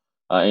scorer.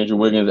 Andrew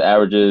Wiggins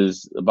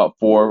averages about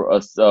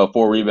four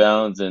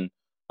rebounds and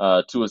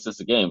 2 assists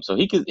a game. So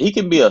he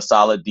can be a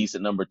solid,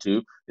 decent number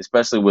two,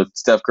 especially with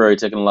Steph Curry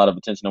taking a lot of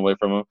attention away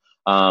from him.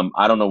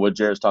 I don't know what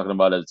Jared's talking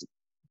about as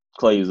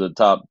Klay is a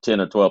top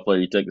 10 or 12 player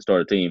you take to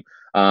start a team.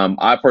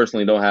 I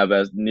personally don't have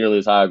as nearly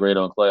as high a grade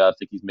on Klay. I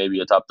think he's maybe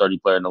a top 30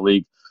 player in the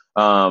league.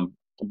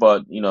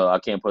 But I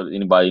can't put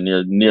anybody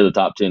near the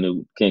top 10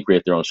 who can't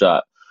create their own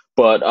shot.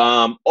 But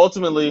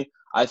ultimately,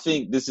 I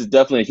think this is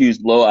definitely a huge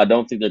blow. I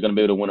don't think they're going to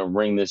be able to win a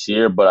ring this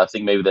year, but I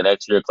think maybe the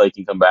next year Klay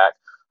can come back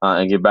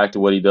and get back to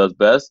what he does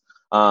best.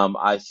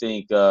 I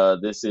think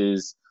this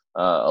is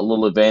a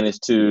little advantage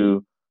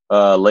to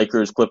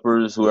Lakers,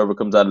 Clippers, whoever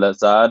comes out of that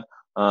side.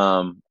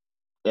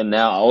 And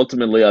now,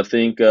 ultimately, I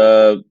think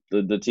the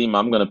team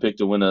I'm going to pick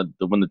to win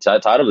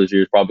the title this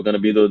year is probably going to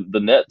be the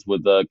Nets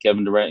with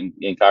Kevin Durant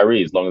and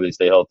Kyrie, as long as they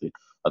stay healthy.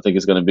 I think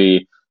it's going to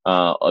be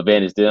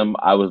advantage them.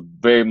 I was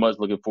very much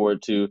looking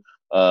forward to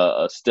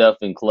Steph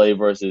and Klay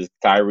versus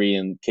Kyrie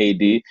and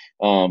KD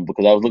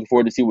because I was looking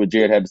forward to see what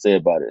Jared had to say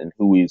about it and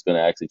who he was going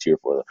to actually cheer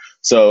for them.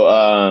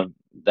 So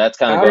that's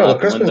kind of I don't know. going The out the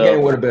Christmas window.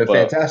 game would have been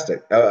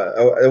fantastic.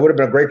 It would have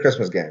been a great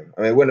Christmas game.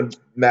 I mean, it wouldn't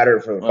have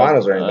mattered for the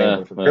finals or anything,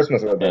 but for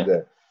Christmas, it would have been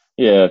good.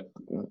 Yeah.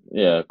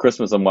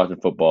 Christmas, I'm watching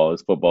football.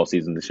 It's football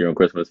season this year on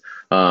Christmas,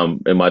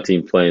 and my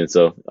team's playing,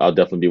 so I'll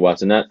definitely be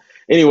watching that.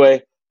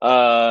 Anyway,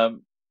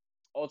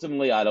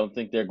 ultimately, I don't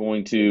think they're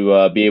going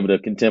to be able to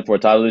contend for a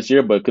title this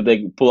year, but could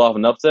they pull off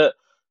an upset?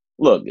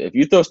 Look, if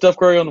you throw Steph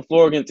Curry on the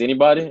floor against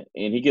anybody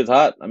and he gets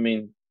hot, I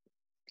mean,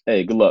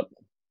 hey, good luck.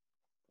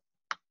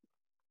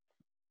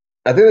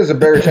 I think there's a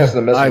bigger chance of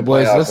them missing All right, the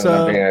boys, playoffs than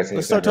them being actually.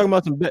 let's start talking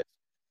about some bets.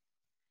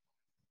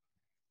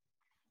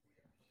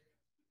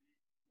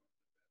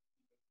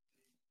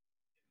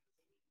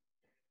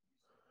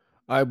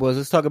 All right, boys,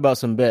 let's talk about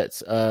some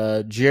bets.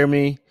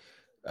 Jeremy,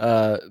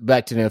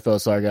 back to the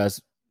NFL. Sorry,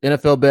 guys.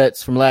 NFL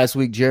bets from last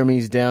week.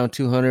 Jeremy's down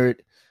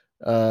 200,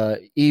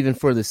 even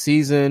for the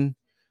season.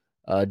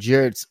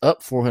 Jared's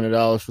up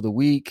 $400 for the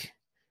week,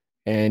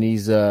 and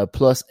he's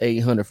plus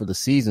 800 for the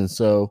season.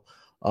 So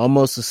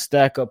almost a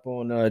stack up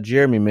on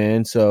Jeremy,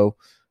 man. So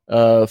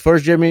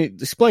First, Jimmy,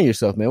 explain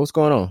yourself, man. What's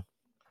going on?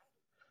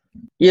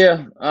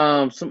 Yeah,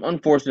 some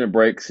unfortunate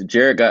breaks.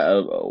 Jared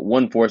got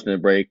one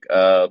fortunate break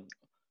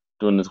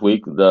during this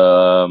week.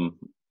 The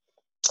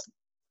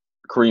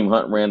Kareem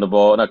Hunt ran the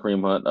ball, not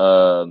Kareem Hunt,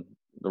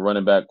 the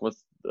running back.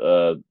 What's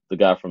the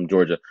guy from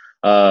Georgia?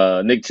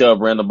 Nick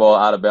Chubb ran the ball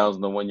out of bounds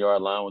on the 1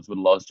 yard line, which would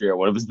have lost Jared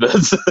one of his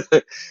bets.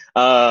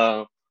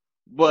 But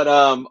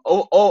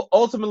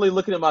ultimately,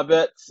 looking at my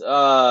bets,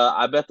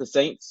 I bet the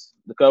Saints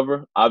to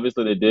cover.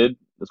 Obviously, they did.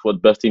 That's what the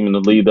best team in the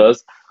league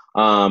does.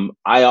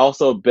 I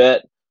also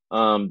bet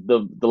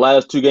the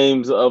last two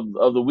games of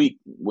the week,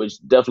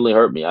 which definitely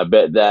hurt me. I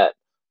bet that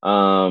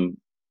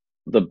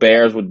the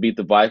Bears would beat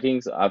the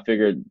Vikings. I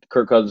figured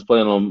Kirk Cousins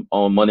playing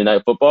on Monday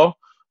Night Football.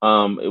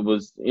 It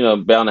was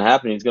bound to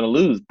happen. He's going to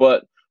lose.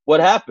 But what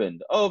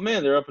happened? Oh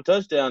man, they're up a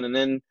touchdown, and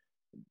then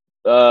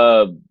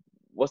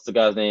what's the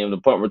guy's name? The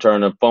punt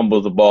returner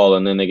fumbles the ball,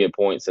 and then they get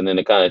points, and then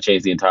it kind of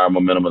changed the entire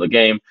momentum of the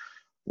game.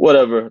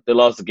 Whatever, they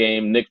lost the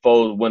game. Nick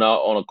Foles went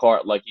out on a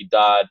cart like he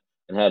died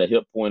and had a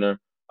hip pointer,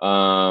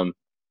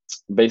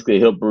 basically a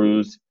hip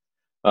bruise.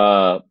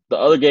 The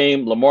other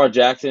game, Lamar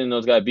Jackson and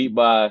those guys beat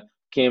by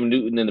Cam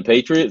Newton and the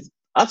Patriots.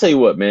 I'll tell you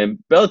what, man,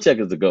 Belichick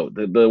is the GOAT.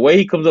 The way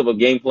he comes up with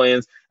game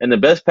plans, and the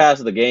best pass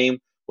of the game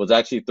was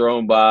actually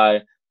thrown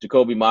by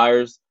Jacoby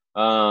Myers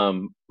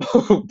because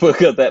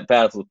that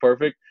pass was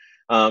perfect.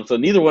 So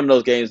neither one of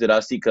those games did I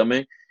see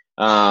coming.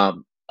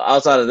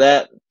 Outside of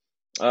that,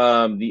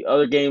 the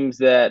other games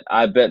that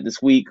I bet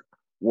this week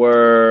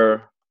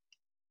were,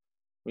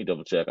 let me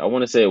double check. I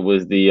want to say it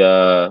was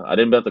I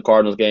didn't bet the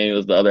Cardinals game. It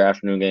was the other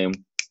afternoon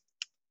game.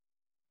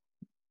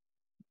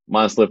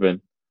 Mine's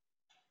slipping.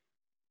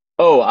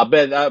 Oh, I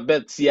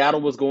bet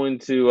Seattle was going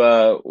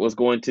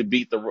to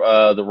beat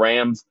the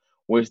Rams,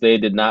 which they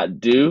did not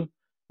do.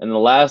 And then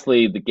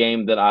lastly, the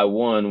game that I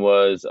won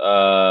was it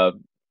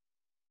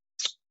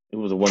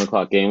was a 1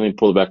 o'clock game. Let me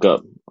pull it back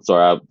up.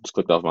 Sorry, I just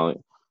clicked off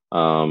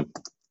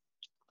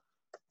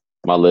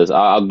my list.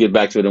 I'll get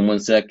back to it in 1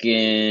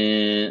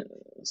 second.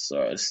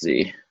 Sorry, let's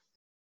see.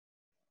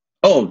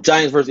 Oh,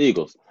 Giants versus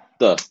Eagles.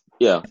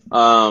 Yeah.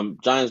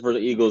 Giants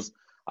versus Eagles.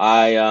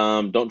 I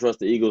don't trust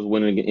the Eagles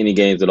winning any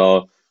games at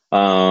all.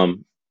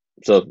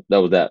 So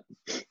that was that.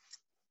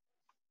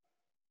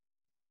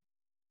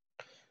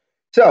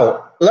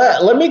 So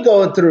let me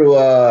go through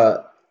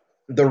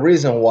the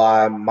reason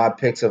why my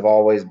picks have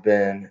always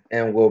been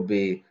and will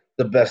be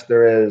the best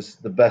there is,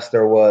 the best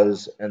there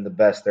was, and the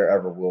best there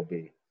ever will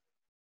be.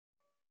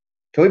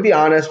 Can we be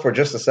honest for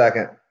just a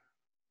second?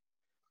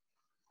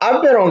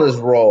 I've been on this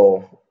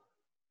roll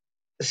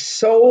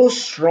so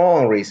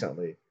strong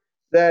recently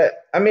that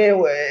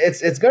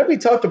it's going to be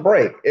tough to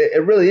break.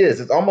 It really is.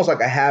 It's almost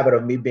like a habit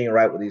of me being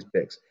right with these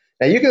picks.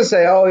 Now you can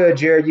say, "Oh yeah,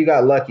 Jared, you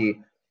got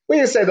lucky." We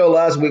can say though,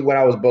 last week when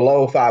I was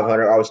below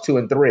 500, I was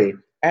 2-3.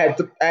 I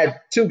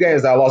had two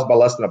games that I lost by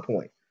less than a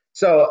point.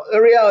 So the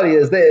reality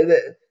is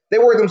they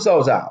work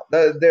themselves out.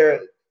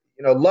 They're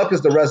luck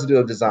is the residue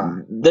of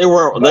design. They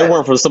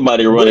weren't for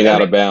somebody running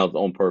out of bounds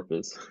on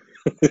purpose.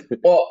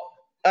 Well,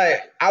 I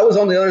was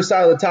on the other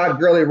side of the Todd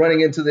Gurley running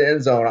into the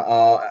end zone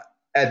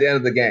at the end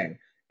of the game,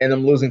 and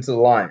them losing to the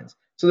Lions.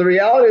 So the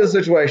reality of the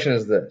situation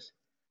is this: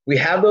 we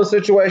have those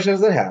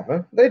situations that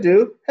happen. They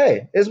do.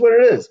 Hey, it's what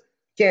it is.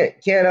 Can't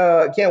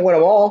win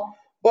them all.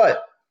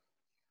 But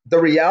the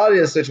reality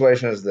of the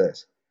situation is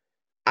this: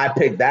 I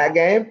picked that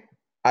game.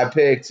 I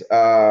picked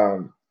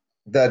the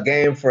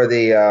game for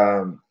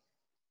the.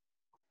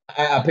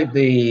 I picked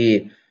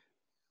the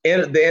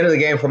end of the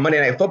game for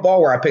Monday Night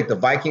Football, where I picked the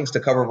Vikings to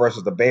cover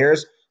versus the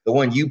Bears. The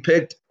one you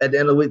picked at the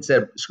end of the week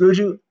said, screwed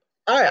you.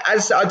 I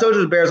told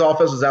you the Bears'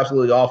 offense was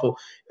absolutely awful.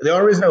 The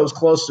only reason it was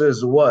close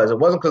as it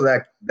wasn't because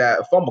of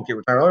that fumble kick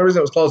return. The only reason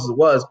it was close as it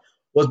was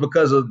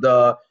because of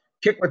the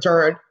kick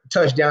return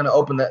touchdown to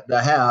open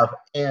the half.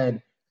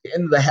 And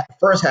in the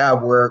first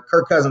half, where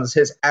Kirk Cousins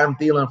hits Adam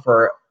Thielen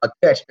for a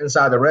catch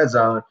inside the red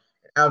zone,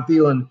 Adam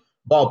Thielen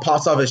ball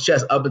pops off his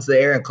chest up into the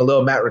air, and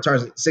Khalil Mack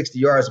returns it 60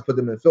 yards to put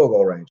them in field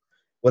goal range.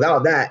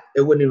 Without that,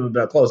 it wouldn't even have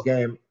been a close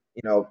game,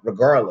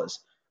 regardless.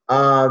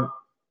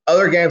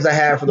 Other games I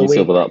had for the You week.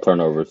 said without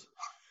turnovers.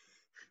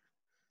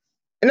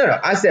 No,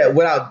 I said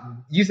without.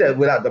 You said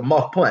without the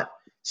muff punt.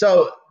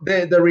 So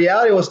the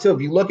reality was too.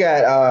 If you look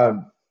at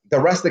the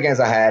rest of the games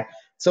I had,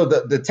 so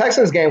the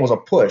Texans game was a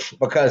push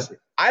because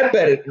I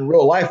bet it in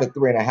real life at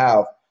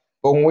 3.5,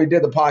 but when we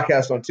did the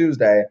podcast on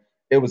Tuesday,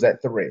 it was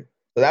at 3.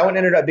 So that one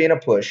ended up being a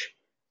push.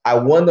 I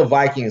won the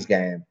Vikings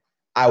game.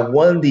 I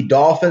won the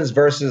Dolphins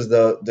versus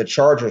the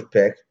Chargers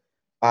pick.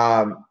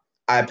 I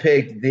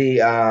picked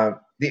the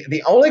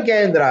only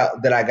game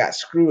that I got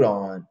screwed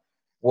on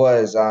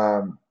was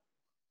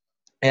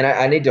and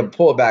I need to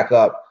pull it back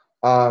up.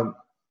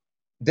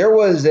 There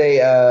was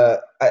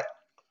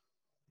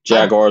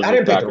Jaguars I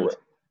didn't pick Packers.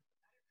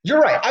 You're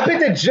right. I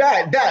picked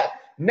the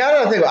now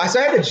that I think about it,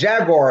 I had the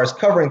Jaguars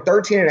covering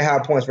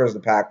 13.5 points versus the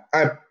Pack.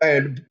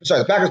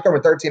 The Packers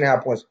covering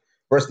 13.5 points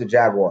versus the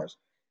Jaguars.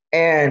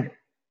 And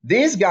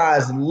these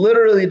guys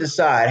literally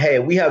decide, hey,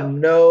 we have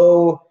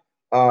no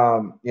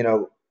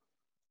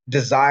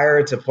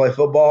desire to play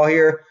football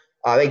here.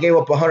 They gave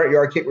up a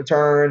 100-yard kick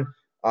return.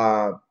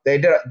 They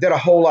did a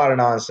whole lot of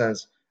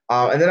nonsense.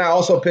 And then I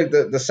also picked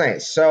the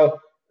Saints. So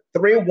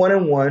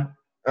 3-1-1.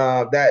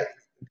 That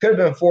could have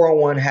been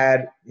 4-1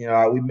 had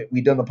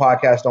we done the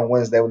podcast on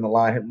Wednesday when the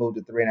line had moved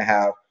to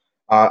 3.5.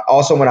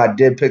 Also, when I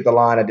did pick the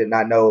line, I did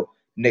not know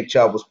Nick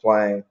Chubb was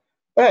playing.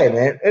 But hey,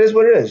 man, it is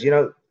what it is.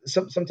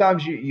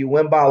 Sometimes you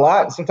win by a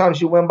lot, sometimes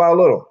you win by a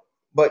little,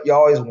 but you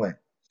always win.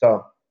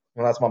 So,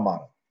 that's my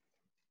motto.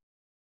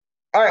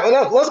 All right,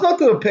 well, let's go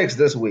through the picks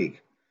this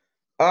week.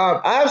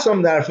 I have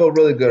something that I feel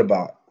really good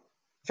about.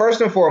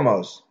 First and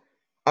foremost,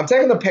 I'm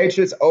taking the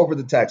Patriots over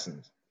the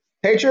Texans.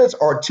 Patriots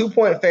are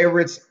 2-point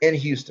favorites in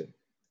Houston.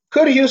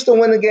 Could Houston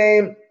win the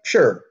game?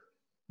 Sure.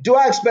 Do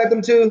I expect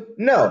them to?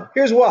 No.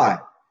 Here's why.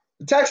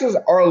 The Texans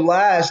are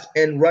last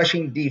in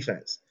rushing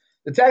defense.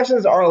 The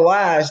Texans are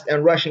last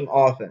in rushing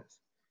offense.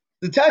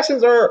 The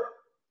Texans are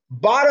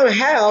bottom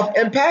half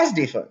in pass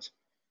defense.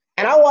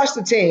 And I watched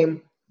the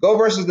team go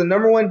versus the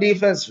number one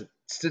defense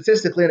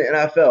statistically in the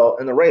NFL,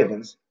 in the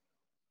Ravens,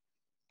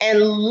 and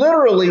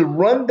literally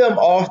run them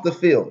off the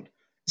field.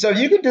 So if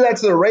you can do that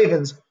to the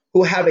Ravens,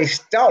 who have a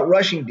stout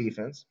rushing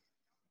defense,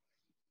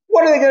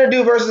 what are they going to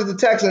do versus the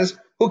Texans,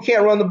 who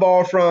can't run the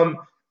ball from,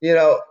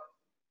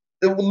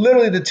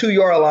 literally the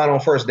 2-yard line on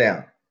first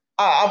down?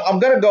 I'm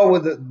going to go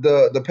with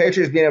the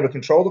Patriots being able to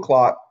control the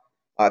clock,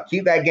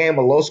 keep that game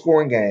a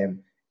low-scoring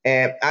game,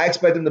 and I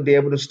expect them to be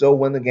able to still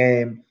win the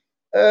game.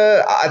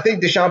 I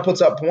think Deshaun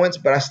puts up points,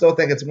 but I still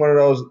think it's one of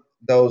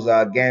those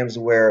games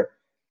where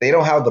they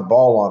don't have the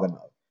ball long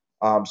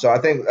enough. So I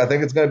think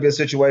it's going to be a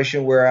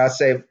situation where I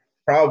say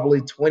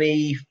probably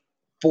 24-21,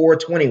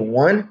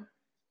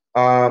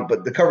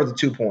 but to cover the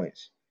 2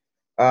 points.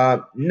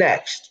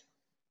 Next,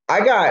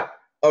 I got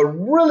a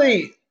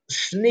really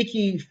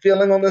sneaky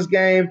feeling on this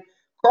game.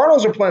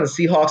 Cardinals are playing the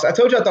Seahawks. I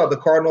told you I thought the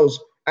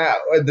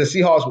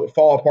Seahawks would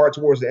fall apart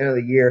towards the end of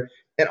the year.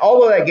 And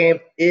although that game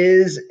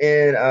is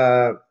in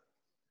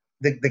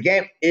the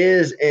game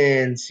is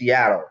in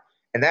Seattle,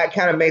 and that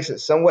kind of makes it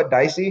somewhat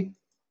dicey.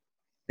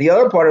 The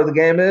other part of the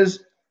game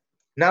is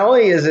not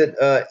only is it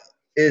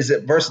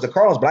versus the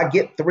Cardinals, but I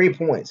get 3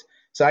 points.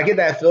 So I get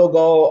that field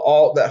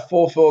goal, that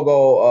full field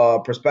goal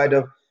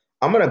perspective.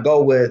 I'm going to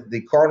go with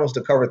the Cardinals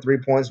to cover 3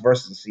 points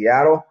versus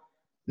Seattle.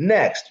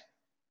 Next,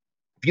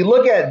 if you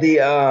look at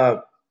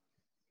the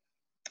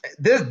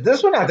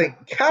this one, I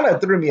think kind of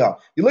threw me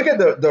off. You look at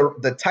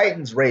the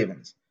Titans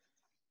Ravens.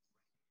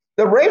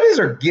 The Ravens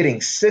are getting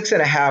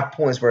 6.5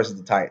 points versus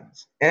the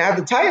Titans. And have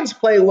the Titans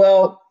play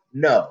well?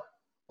 No.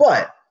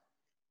 But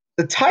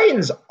the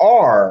Titans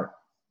are,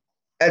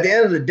 at the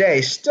end of the day,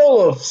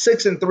 still a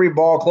 6-3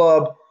 ball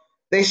club.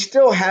 They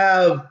still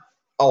have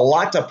a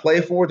lot to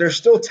play for. They're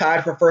still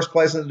tied for first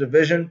place in the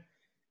division.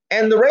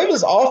 And the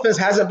Ravens' offense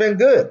hasn't been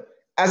good.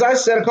 As I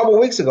said a couple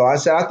of weeks ago, I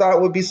thought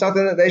it would be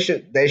something that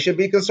they should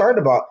be concerned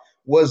about,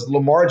 was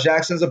Lamar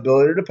Jackson's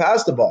ability to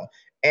pass the ball.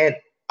 And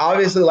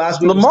obviously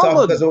last week Lamar was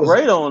tough because it was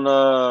great on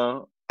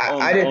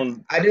I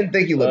didn't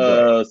think he looked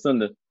great.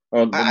 Sunday.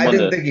 I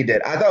didn't think he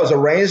did. I thought it was a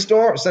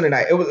rainstorm Sunday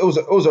night. It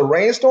was a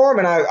rainstorm,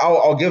 and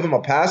I'll give him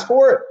a pass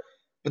for it.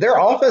 But their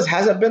offense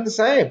hasn't been the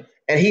same,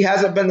 and he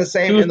hasn't been the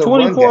same in the run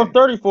game. 24 of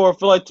 34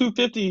 for like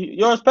 250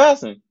 yards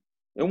passing.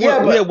 And he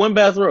had one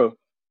bad throw.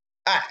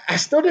 I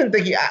still didn't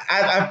think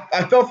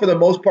I felt for the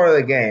most part of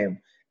the game,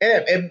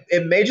 and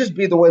it may just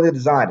be the way they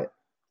designed it.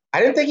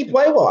 I didn't think he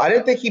played well. I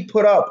didn't think he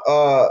put up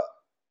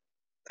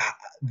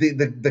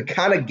the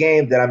kind of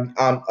game that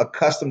I'm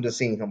accustomed to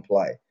seeing him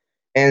play.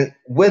 And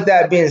with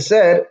that being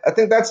said, I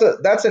think that's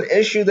an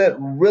issue that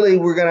really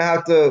we're gonna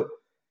have to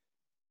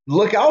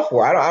look out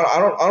for.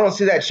 I don't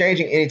see that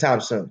changing anytime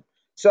soon.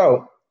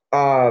 So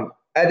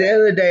at the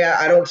end of the day,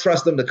 I don't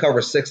trust them to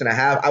cover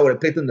 6.5. I would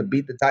have picked them to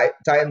beat the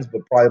Titans,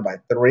 but probably by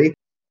 3.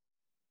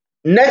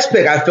 Next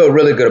pick, I feel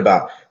really good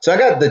about. So I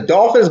got the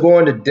Dolphins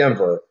going to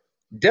Denver.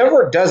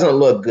 Denver doesn't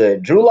look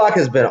good. Drew Lock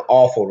has been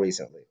awful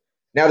recently.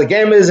 Now the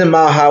game is in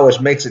Mile High, which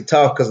makes it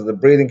tough because of the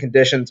breathing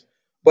conditions.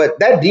 But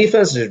that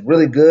defense is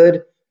really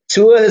good.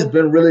 Tua has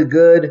been really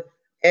good,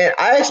 and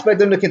I expect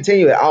them to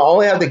continue it. I'll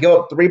only have to give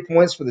up 3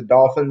 points for the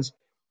Dolphins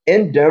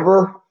in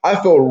Denver.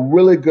 I feel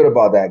really good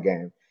about that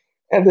game.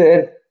 And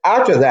then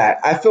after that,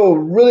 I feel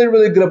really,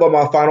 really good about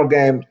my final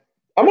game.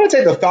 I'm going to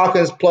take the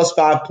Falcons plus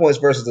 5 points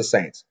versus the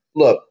Saints.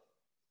 Look,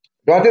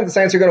 do I think the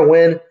Saints are going to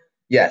win?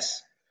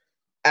 Yes.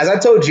 As I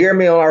told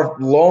Jeremy on our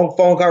long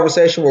phone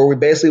conversation where we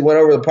basically went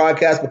over the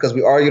podcast because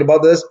we argued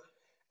about this,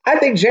 I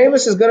think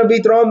Jameis is going to be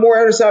throwing more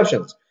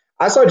interceptions.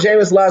 I saw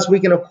Jameis last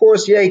week, and of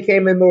course, he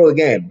came in the middle of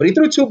the game. But he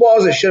threw 2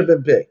 balls that should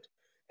have been picked.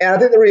 And I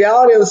think the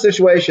reality of the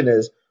situation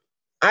is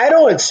I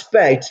don't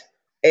expect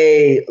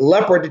a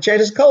leopard to change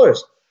his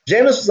colors.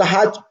 Jameis was a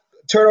high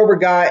turnover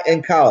guy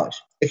in college,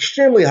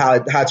 extremely high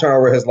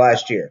turnover his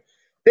last year.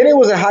 Then he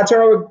was a high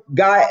turnover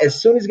guy as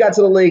soon as he got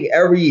to the league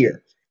every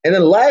year. And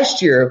then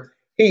last year,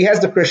 he has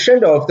the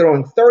crescendo of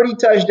throwing 30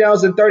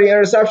 touchdowns and 30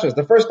 interceptions,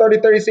 the first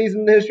 30 seasons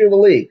in the history of the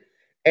league.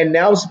 And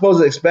now I'm supposed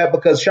to expect,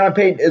 because Sean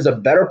Payton is a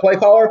better play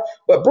caller,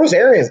 but Bruce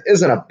Arians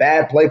isn't a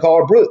bad play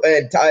caller.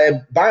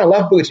 Byron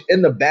Leftwich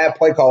isn't a bad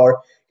play caller.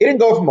 He didn't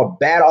go from a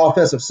bad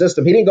offensive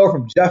system. He didn't go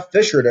from Jeff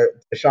Fisher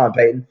to Sean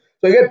Payton.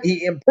 So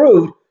he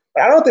improved,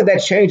 but I don't think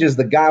that changes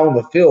the guy on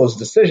the field's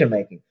decision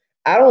making.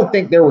 I don't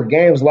think there were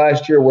games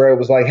last year where it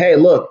was like, hey,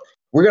 look,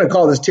 we're going to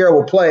call this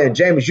terrible play, and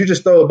Jameis, you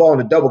just throw the ball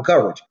into double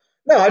coverage.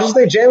 No, I just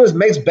think Jameis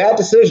makes bad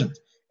decisions.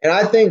 And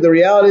I think the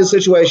reality of the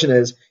situation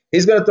is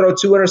he's going to throw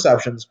 2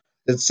 interceptions.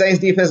 The Saints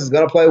defense is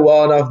going to play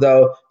well enough,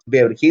 though, to be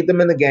able to keep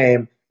them in the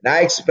game. And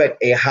I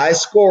expect a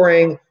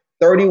high-scoring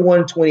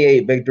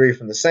 31-28 victory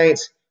from the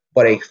Saints,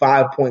 but a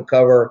 5-point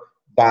cover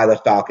by the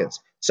Falcons.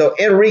 So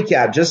in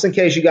recap, just in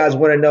case you guys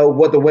want to know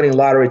what the winning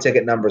lottery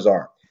ticket numbers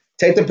are,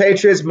 take the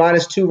Patriots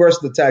 -2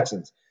 versus the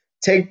Texans.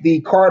 Take the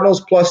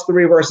Cardinals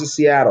 +3 versus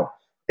Seattle.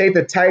 Take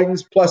the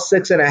Titans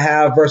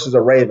 +6.5 versus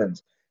the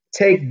Ravens.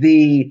 Take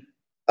the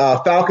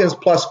Falcons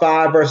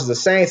 +5 versus the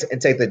Saints,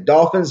 and take the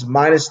Dolphins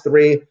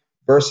 -3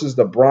 versus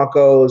the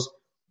Broncos.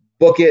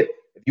 Book it.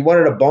 If you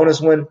wanted a bonus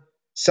one,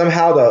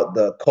 somehow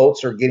the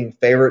Colts are getting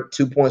favored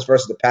 2 points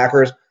versus the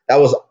Packers.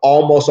 That was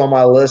almost on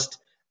my list.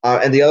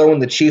 And the other one,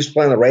 the Chiefs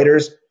playing the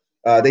Raiders,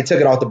 they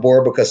took it off the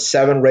board because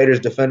 7 Raiders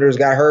defenders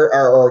got hurt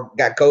or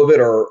got COVID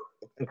or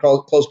in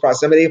close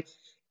proximity.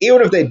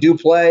 Even if they do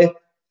play,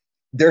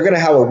 they're going to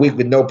have a week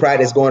with no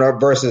practice going up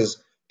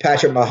versus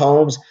Patrick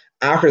Mahomes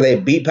after they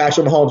beat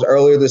Patrick Mahomes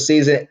earlier this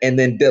season and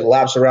then did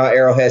laps around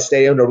Arrowhead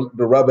Stadium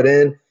to rub it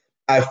in.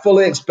 I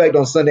fully expect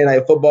on Sunday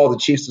Night Football the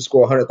Chiefs to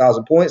score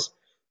 100,000 points.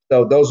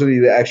 So those would be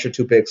the extra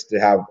 2 picks to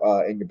have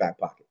in your back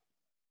pocket.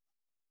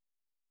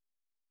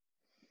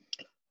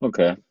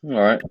 Okay. All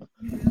right.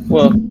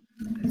 Well,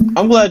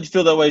 I'm glad you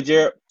feel that way,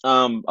 Jared.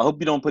 I hope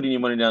you don't put any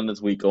money down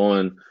this week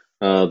on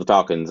the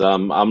Falcons.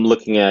 I'm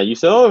looking at, you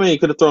said, oh, I mean, he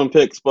could have thrown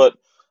picks, but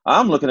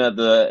I'm looking at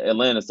the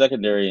Atlanta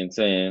secondary and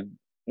saying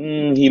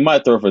he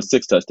might throw for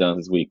 6 touchdowns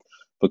this week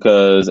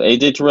because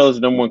A.J. Terrell is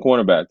the number 1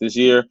 cornerback this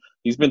year.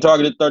 He's been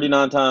targeted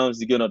 39 times.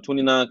 He's given up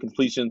 29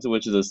 completions,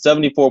 which is a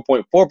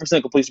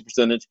 74.4% completion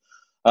percentage.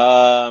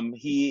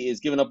 He is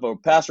giving up a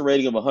passer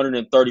rating of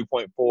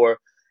 130.4,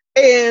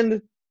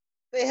 and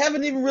they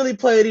haven't even really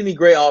played any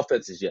great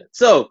offenses yet.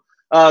 So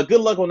good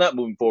luck on that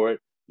moving forward.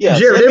 Yeah,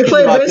 Jared, they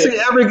play basically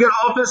every good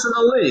offense in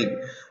the league.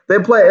 They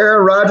play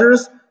Aaron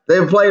Rodgers.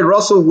 They played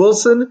Russell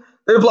Wilson.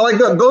 They play,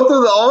 go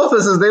through the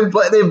offenses.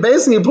 They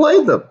basically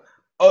played them.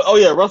 Oh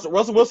yeah, Russell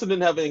Wilson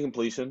didn't have any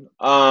completion.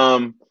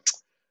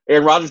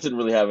 Aaron Rodgers didn't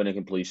really have any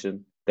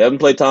completion. They haven't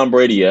played Tom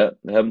Brady yet.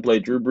 They haven't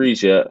played Drew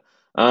Brees yet.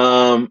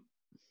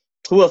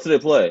 Who else did they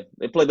play?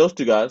 They played those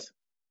 2 guys.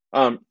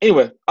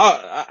 Anyway,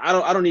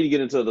 I don't need to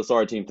get into the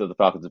sorry teams that the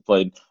Falcons have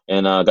played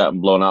and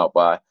gotten blown out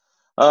by.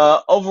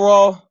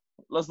 Overall,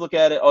 let's look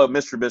at it. Oh,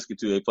 Mr. Trubisky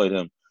too. They played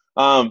him.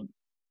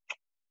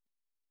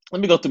 Let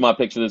me go through my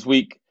picks for this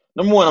week.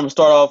 Number 1, I'm gonna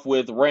start off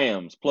with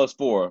Rams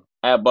 +4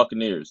 at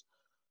Buccaneers.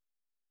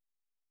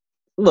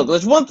 Look,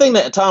 there's one thing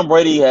that Tom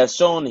Brady has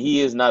shown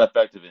he is not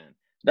effective in.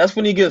 That's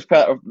when he gets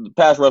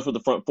pass rush with the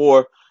front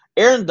 4.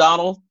 Aaron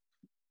Donald is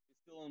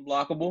still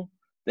unblockable.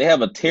 They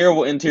have a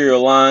terrible interior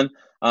line.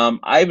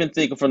 I even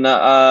think from the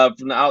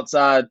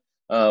outside,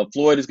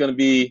 Floyd is going to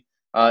be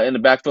in the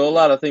backfield a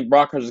lot. I think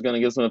Brockers is going to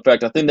get some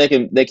effect. I think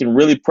they can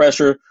really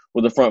pressure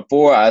with the front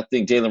 4. I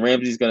think Jalen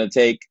Ramsey is going to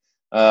take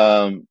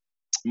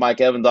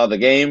Mike Evans out of the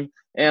game,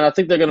 and I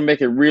think they're going to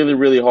make it really,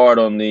 really hard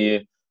on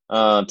the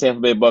Tampa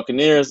Bay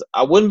Buccaneers.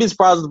 I wouldn't be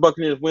surprised if the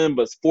Buccaneers win,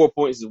 but 4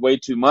 points is way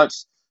too much,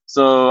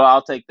 so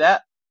I'll take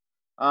that.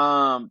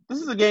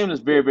 This is a game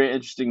that's very, very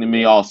interesting to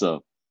me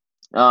also.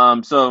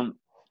 So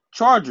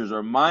Chargers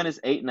are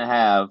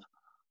 -8.5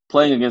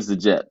 playing against the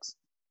Jets.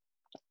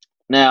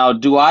 Now,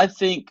 do I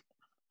think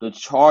the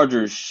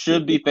Chargers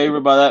should be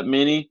favored by that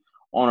many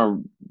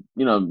on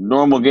a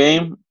normal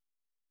game?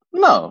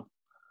 No.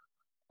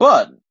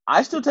 But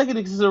I still take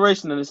into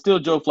consideration that it's still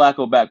Joe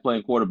Flacco back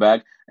playing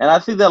quarterback, and I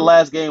think that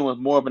last game was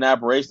more of an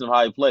aberration of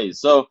how he plays.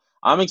 So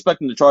I'm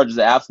expecting the Chargers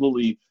to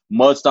absolutely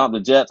mud stomp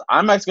the Jets.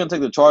 I'm actually going to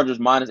take the Chargers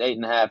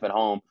 -8.5 at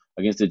home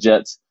against the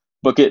Jets.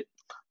 Book it.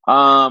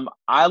 I'm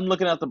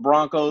looking at the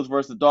Broncos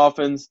versus the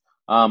Dolphins,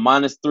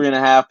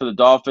 -3.5 for the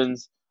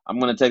Dolphins. I'm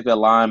going to take that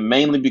line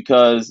mainly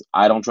because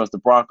I don't trust the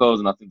Broncos,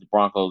 and I think the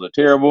Broncos are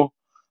terrible.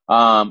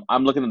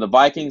 I'm looking at the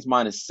Vikings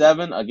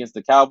 -7 against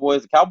the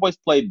Cowboys. The Cowboys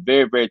played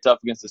very, very tough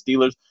against the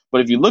Steelers.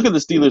 But if you look at the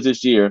Steelers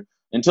this year,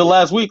 until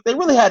last week, they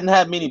really hadn't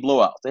had many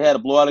blowouts. They had a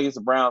blowout against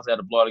the Browns. They had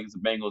a blowout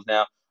against the Bengals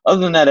now. Other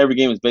than that, every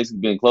game has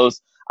basically been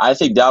close. I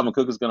think Dalvin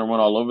Cook is going to run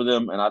all over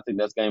them, and I think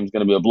that game is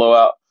going to be a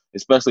blowout,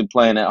 especially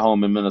playing at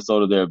home in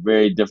Minnesota. They're a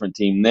very different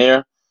team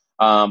there.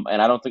 And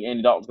I don't think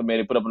Andy Dalton's going to be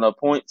able to put up enough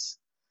points.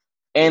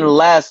 And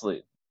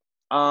lastly,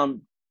 I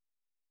don't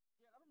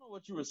know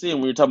what you were seeing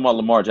when you were talking about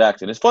Lamar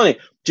Jackson. It's funny.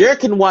 Jared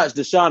can watch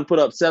Deshaun put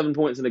up 7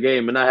 points in the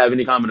game and not have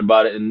any comment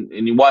about it.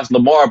 And you watch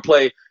Lamar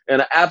play in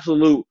an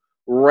absolute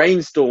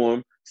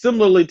rainstorm,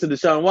 similarly to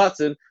Deshaun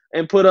Watson,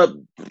 and put up,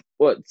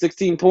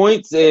 16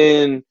 points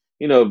and,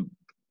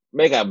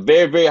 make a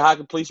very, very high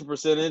completion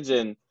percentage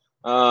and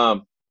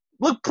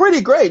look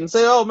pretty great and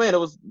say, "Oh man, it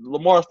was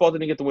Lamar's fault they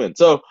didn't get the win."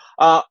 So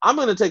I'm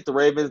going to take the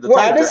Ravens. Well,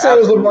 I didn't say it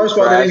was Lamar's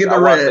fault they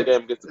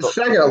didn't get the win.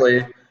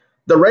 Secondly,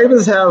 the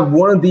Ravens have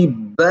one of the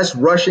best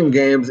rushing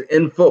games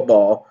in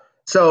football.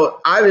 So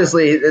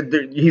obviously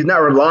he's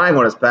not relying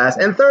on his pass.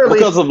 And thirdly,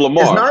 because of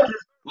Lamar, it's not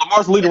just,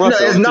 Lamar's leading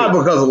rusher. It's not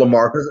because of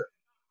Lamar.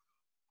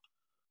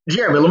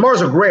 Jeremy,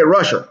 Lamar's a great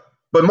rusher,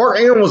 but Mark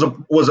Ingram was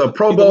a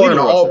Pro Bowl and an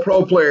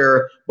All-Pro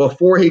player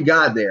before he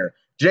got there.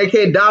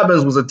 J.K.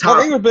 Dobbins was a top.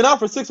 Mark Ingram's been out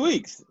for 6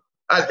 weeks.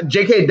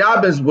 J.K.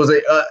 Dobbins was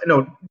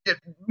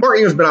Mark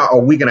Ingram's been out a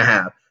week and a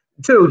half.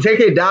 Two,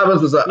 J.K.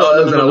 Dobbins was an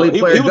elite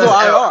player. He was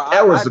on IR.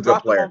 Edwards was a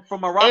good player.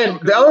 And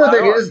the other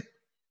thing is,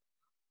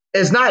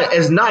 it's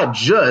not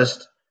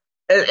just.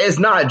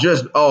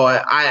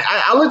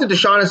 I looked at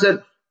Deshaun and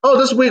said,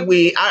 this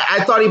week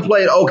I thought he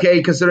played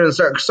okay considering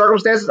the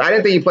circumstances. I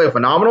didn't think he played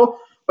phenomenal.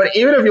 But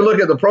even if you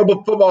look at the Pro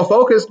Football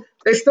Focus,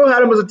 they still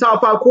had him as a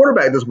top 5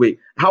 quarterback this week.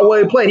 How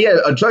well he played. He had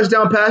a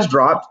touchdown pass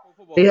dropped.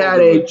 He had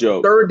a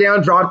third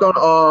down dropped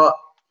on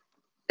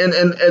in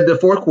the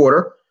fourth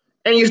quarter.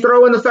 And you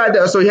throw in the fact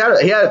that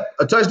he had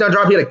a touchdown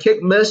drop, he had a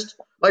kick missed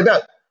like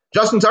that.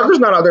 Justin Tucker's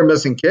not out there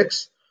missing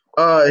kicks.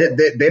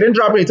 They didn't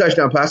drop any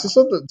touchdown passes.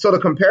 So to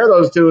compare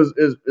those two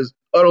is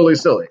utterly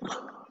silly.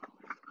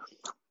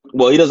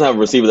 Well, he doesn't have a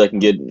receiver that can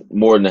get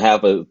more than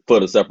half a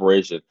foot of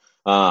separation.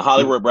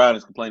 Hollywood Brown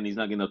is complaining he's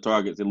not getting enough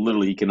targets, and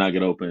literally he cannot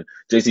get open.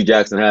 J.C.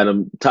 Jackson had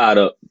him tied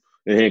up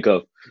and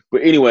handcuffed.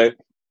 But anyway,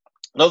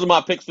 those are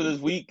my picks for this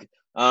week.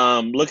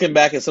 Looking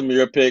back at some of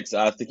your picks,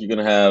 I think you're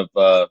going to have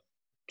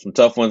some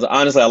tough ones.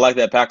 Honestly, I like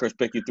that Packers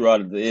pick you threw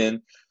out at the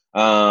end.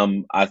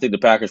 I think the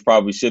Packers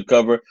probably should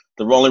cover.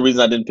 The only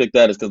reason I didn't pick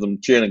that is because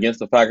I'm cheering against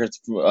the Packers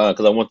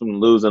because I want them to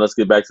lose and let's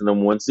get back to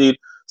number 1 seed.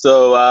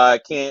 So I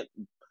can't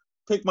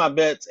pick my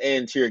bets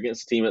and cheer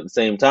against the team at the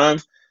same time.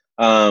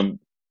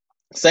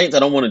 Saints, I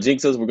don't want to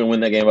jinx us. We're going to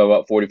win that game by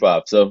about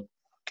 45. So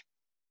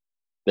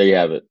there you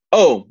have it.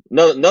 Oh,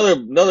 another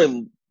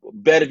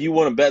bet. If you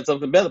want to bet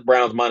something, bet the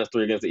Browns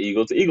 -3 against the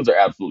Eagles. The Eagles are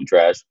absolutely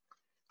trash.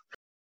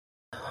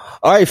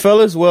 All right,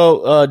 fellas.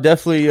 Well,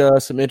 definitely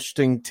some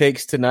interesting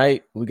takes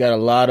tonight. We got a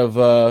lot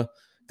of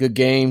good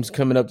games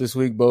coming up this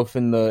week, both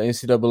in the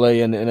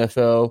NCAA and the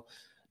NFL.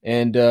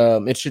 And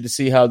I'm interested to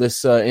see how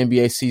this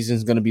NBA season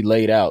is going to be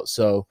laid out.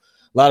 So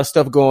a lot of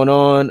stuff going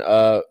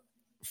on.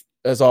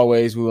 As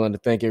always, we want to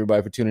thank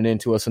everybody for tuning in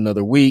to us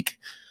another week.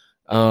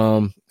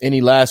 Any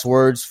last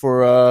words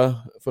for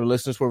the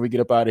listeners before we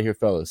get up out of here,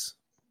 fellas?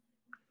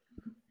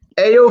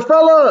 Hey, yo,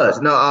 fellas.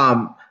 No,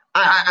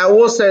 I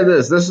will say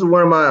this. This is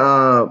one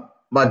of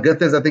my good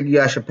things I think you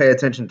guys should pay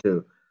attention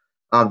to.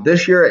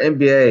 This year at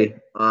NBA,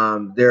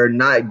 they're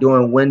not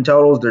doing win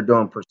totals. They're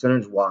doing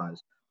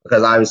percentage-wise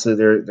because obviously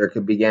there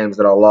could be games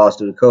that are lost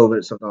due to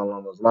COVID, something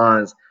along those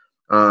lines.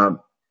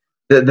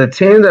 The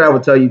team that I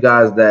would tell you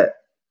guys that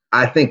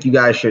I think you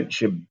guys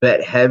should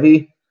bet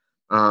heavy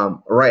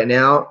right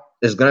now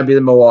is going to be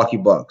the Milwaukee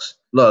Bucks.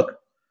 Look,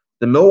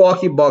 the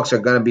Milwaukee Bucks are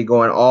going to be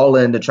going all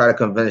in to try to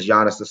convince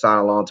Giannis to sign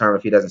a long term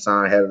if he doesn't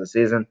sign ahead of the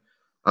season.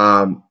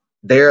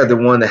 They're the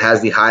one that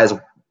has the highest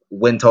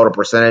win total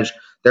percentage.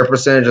 Their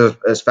percentage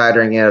is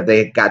factoring in if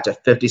they got to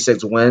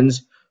 56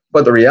 wins.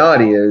 But the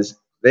reality is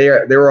they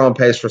were on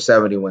pace for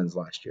 70 wins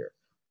last year.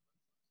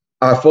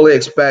 I fully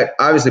expect,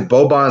 obviously,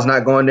 Boban's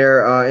not going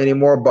there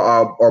anymore,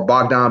 or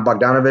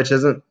Bogdanovich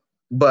isn't.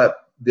 But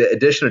the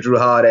addition of Drew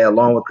Holiday,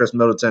 along with Chris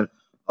Middleton,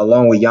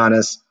 along with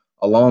Giannis,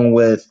 along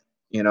with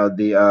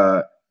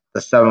the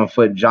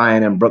 7-foot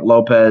giant and Brook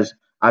Lopez,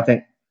 I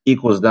think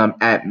equals them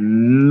at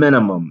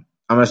minimum.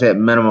 I'm gonna say at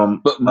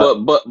minimum.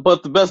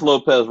 But the best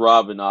Lopez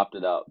Robin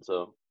opted out,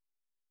 so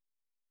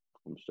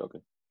I'm just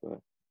joking. Go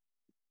ahead.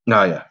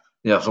 No,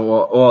 yeah.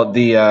 So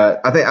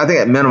I think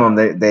at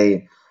minimum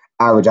they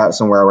average out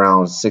somewhere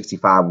around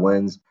 65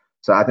 wins.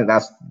 So I think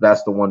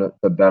that's the one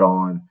to bet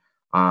on.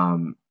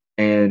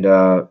 And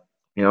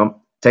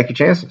take your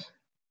chances.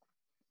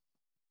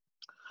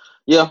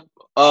 Yeah.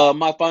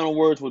 My final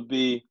words would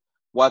be: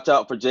 watch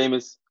out for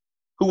Jameis.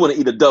 Who want to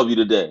eat a W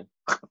today?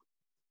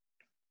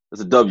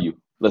 It's a W.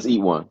 Let's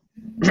eat one.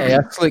 Hey, I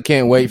actually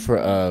can't wait for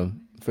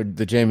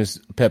the Jameis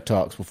pep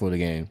talks before the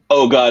game.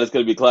 Oh God, it's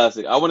gonna be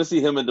classic. I want to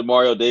see him and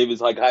DeMario Davis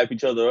hype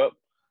each other up.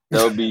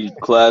 That would be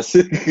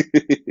classic.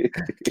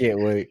 Can't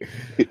wait.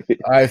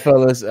 All right,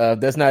 fellas,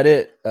 that's not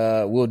it.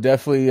 We'll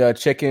definitely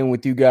check in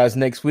with you guys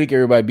next week.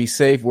 Everybody be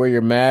safe, wear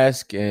your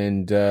mask,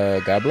 and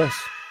God bless.